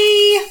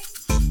 Bye.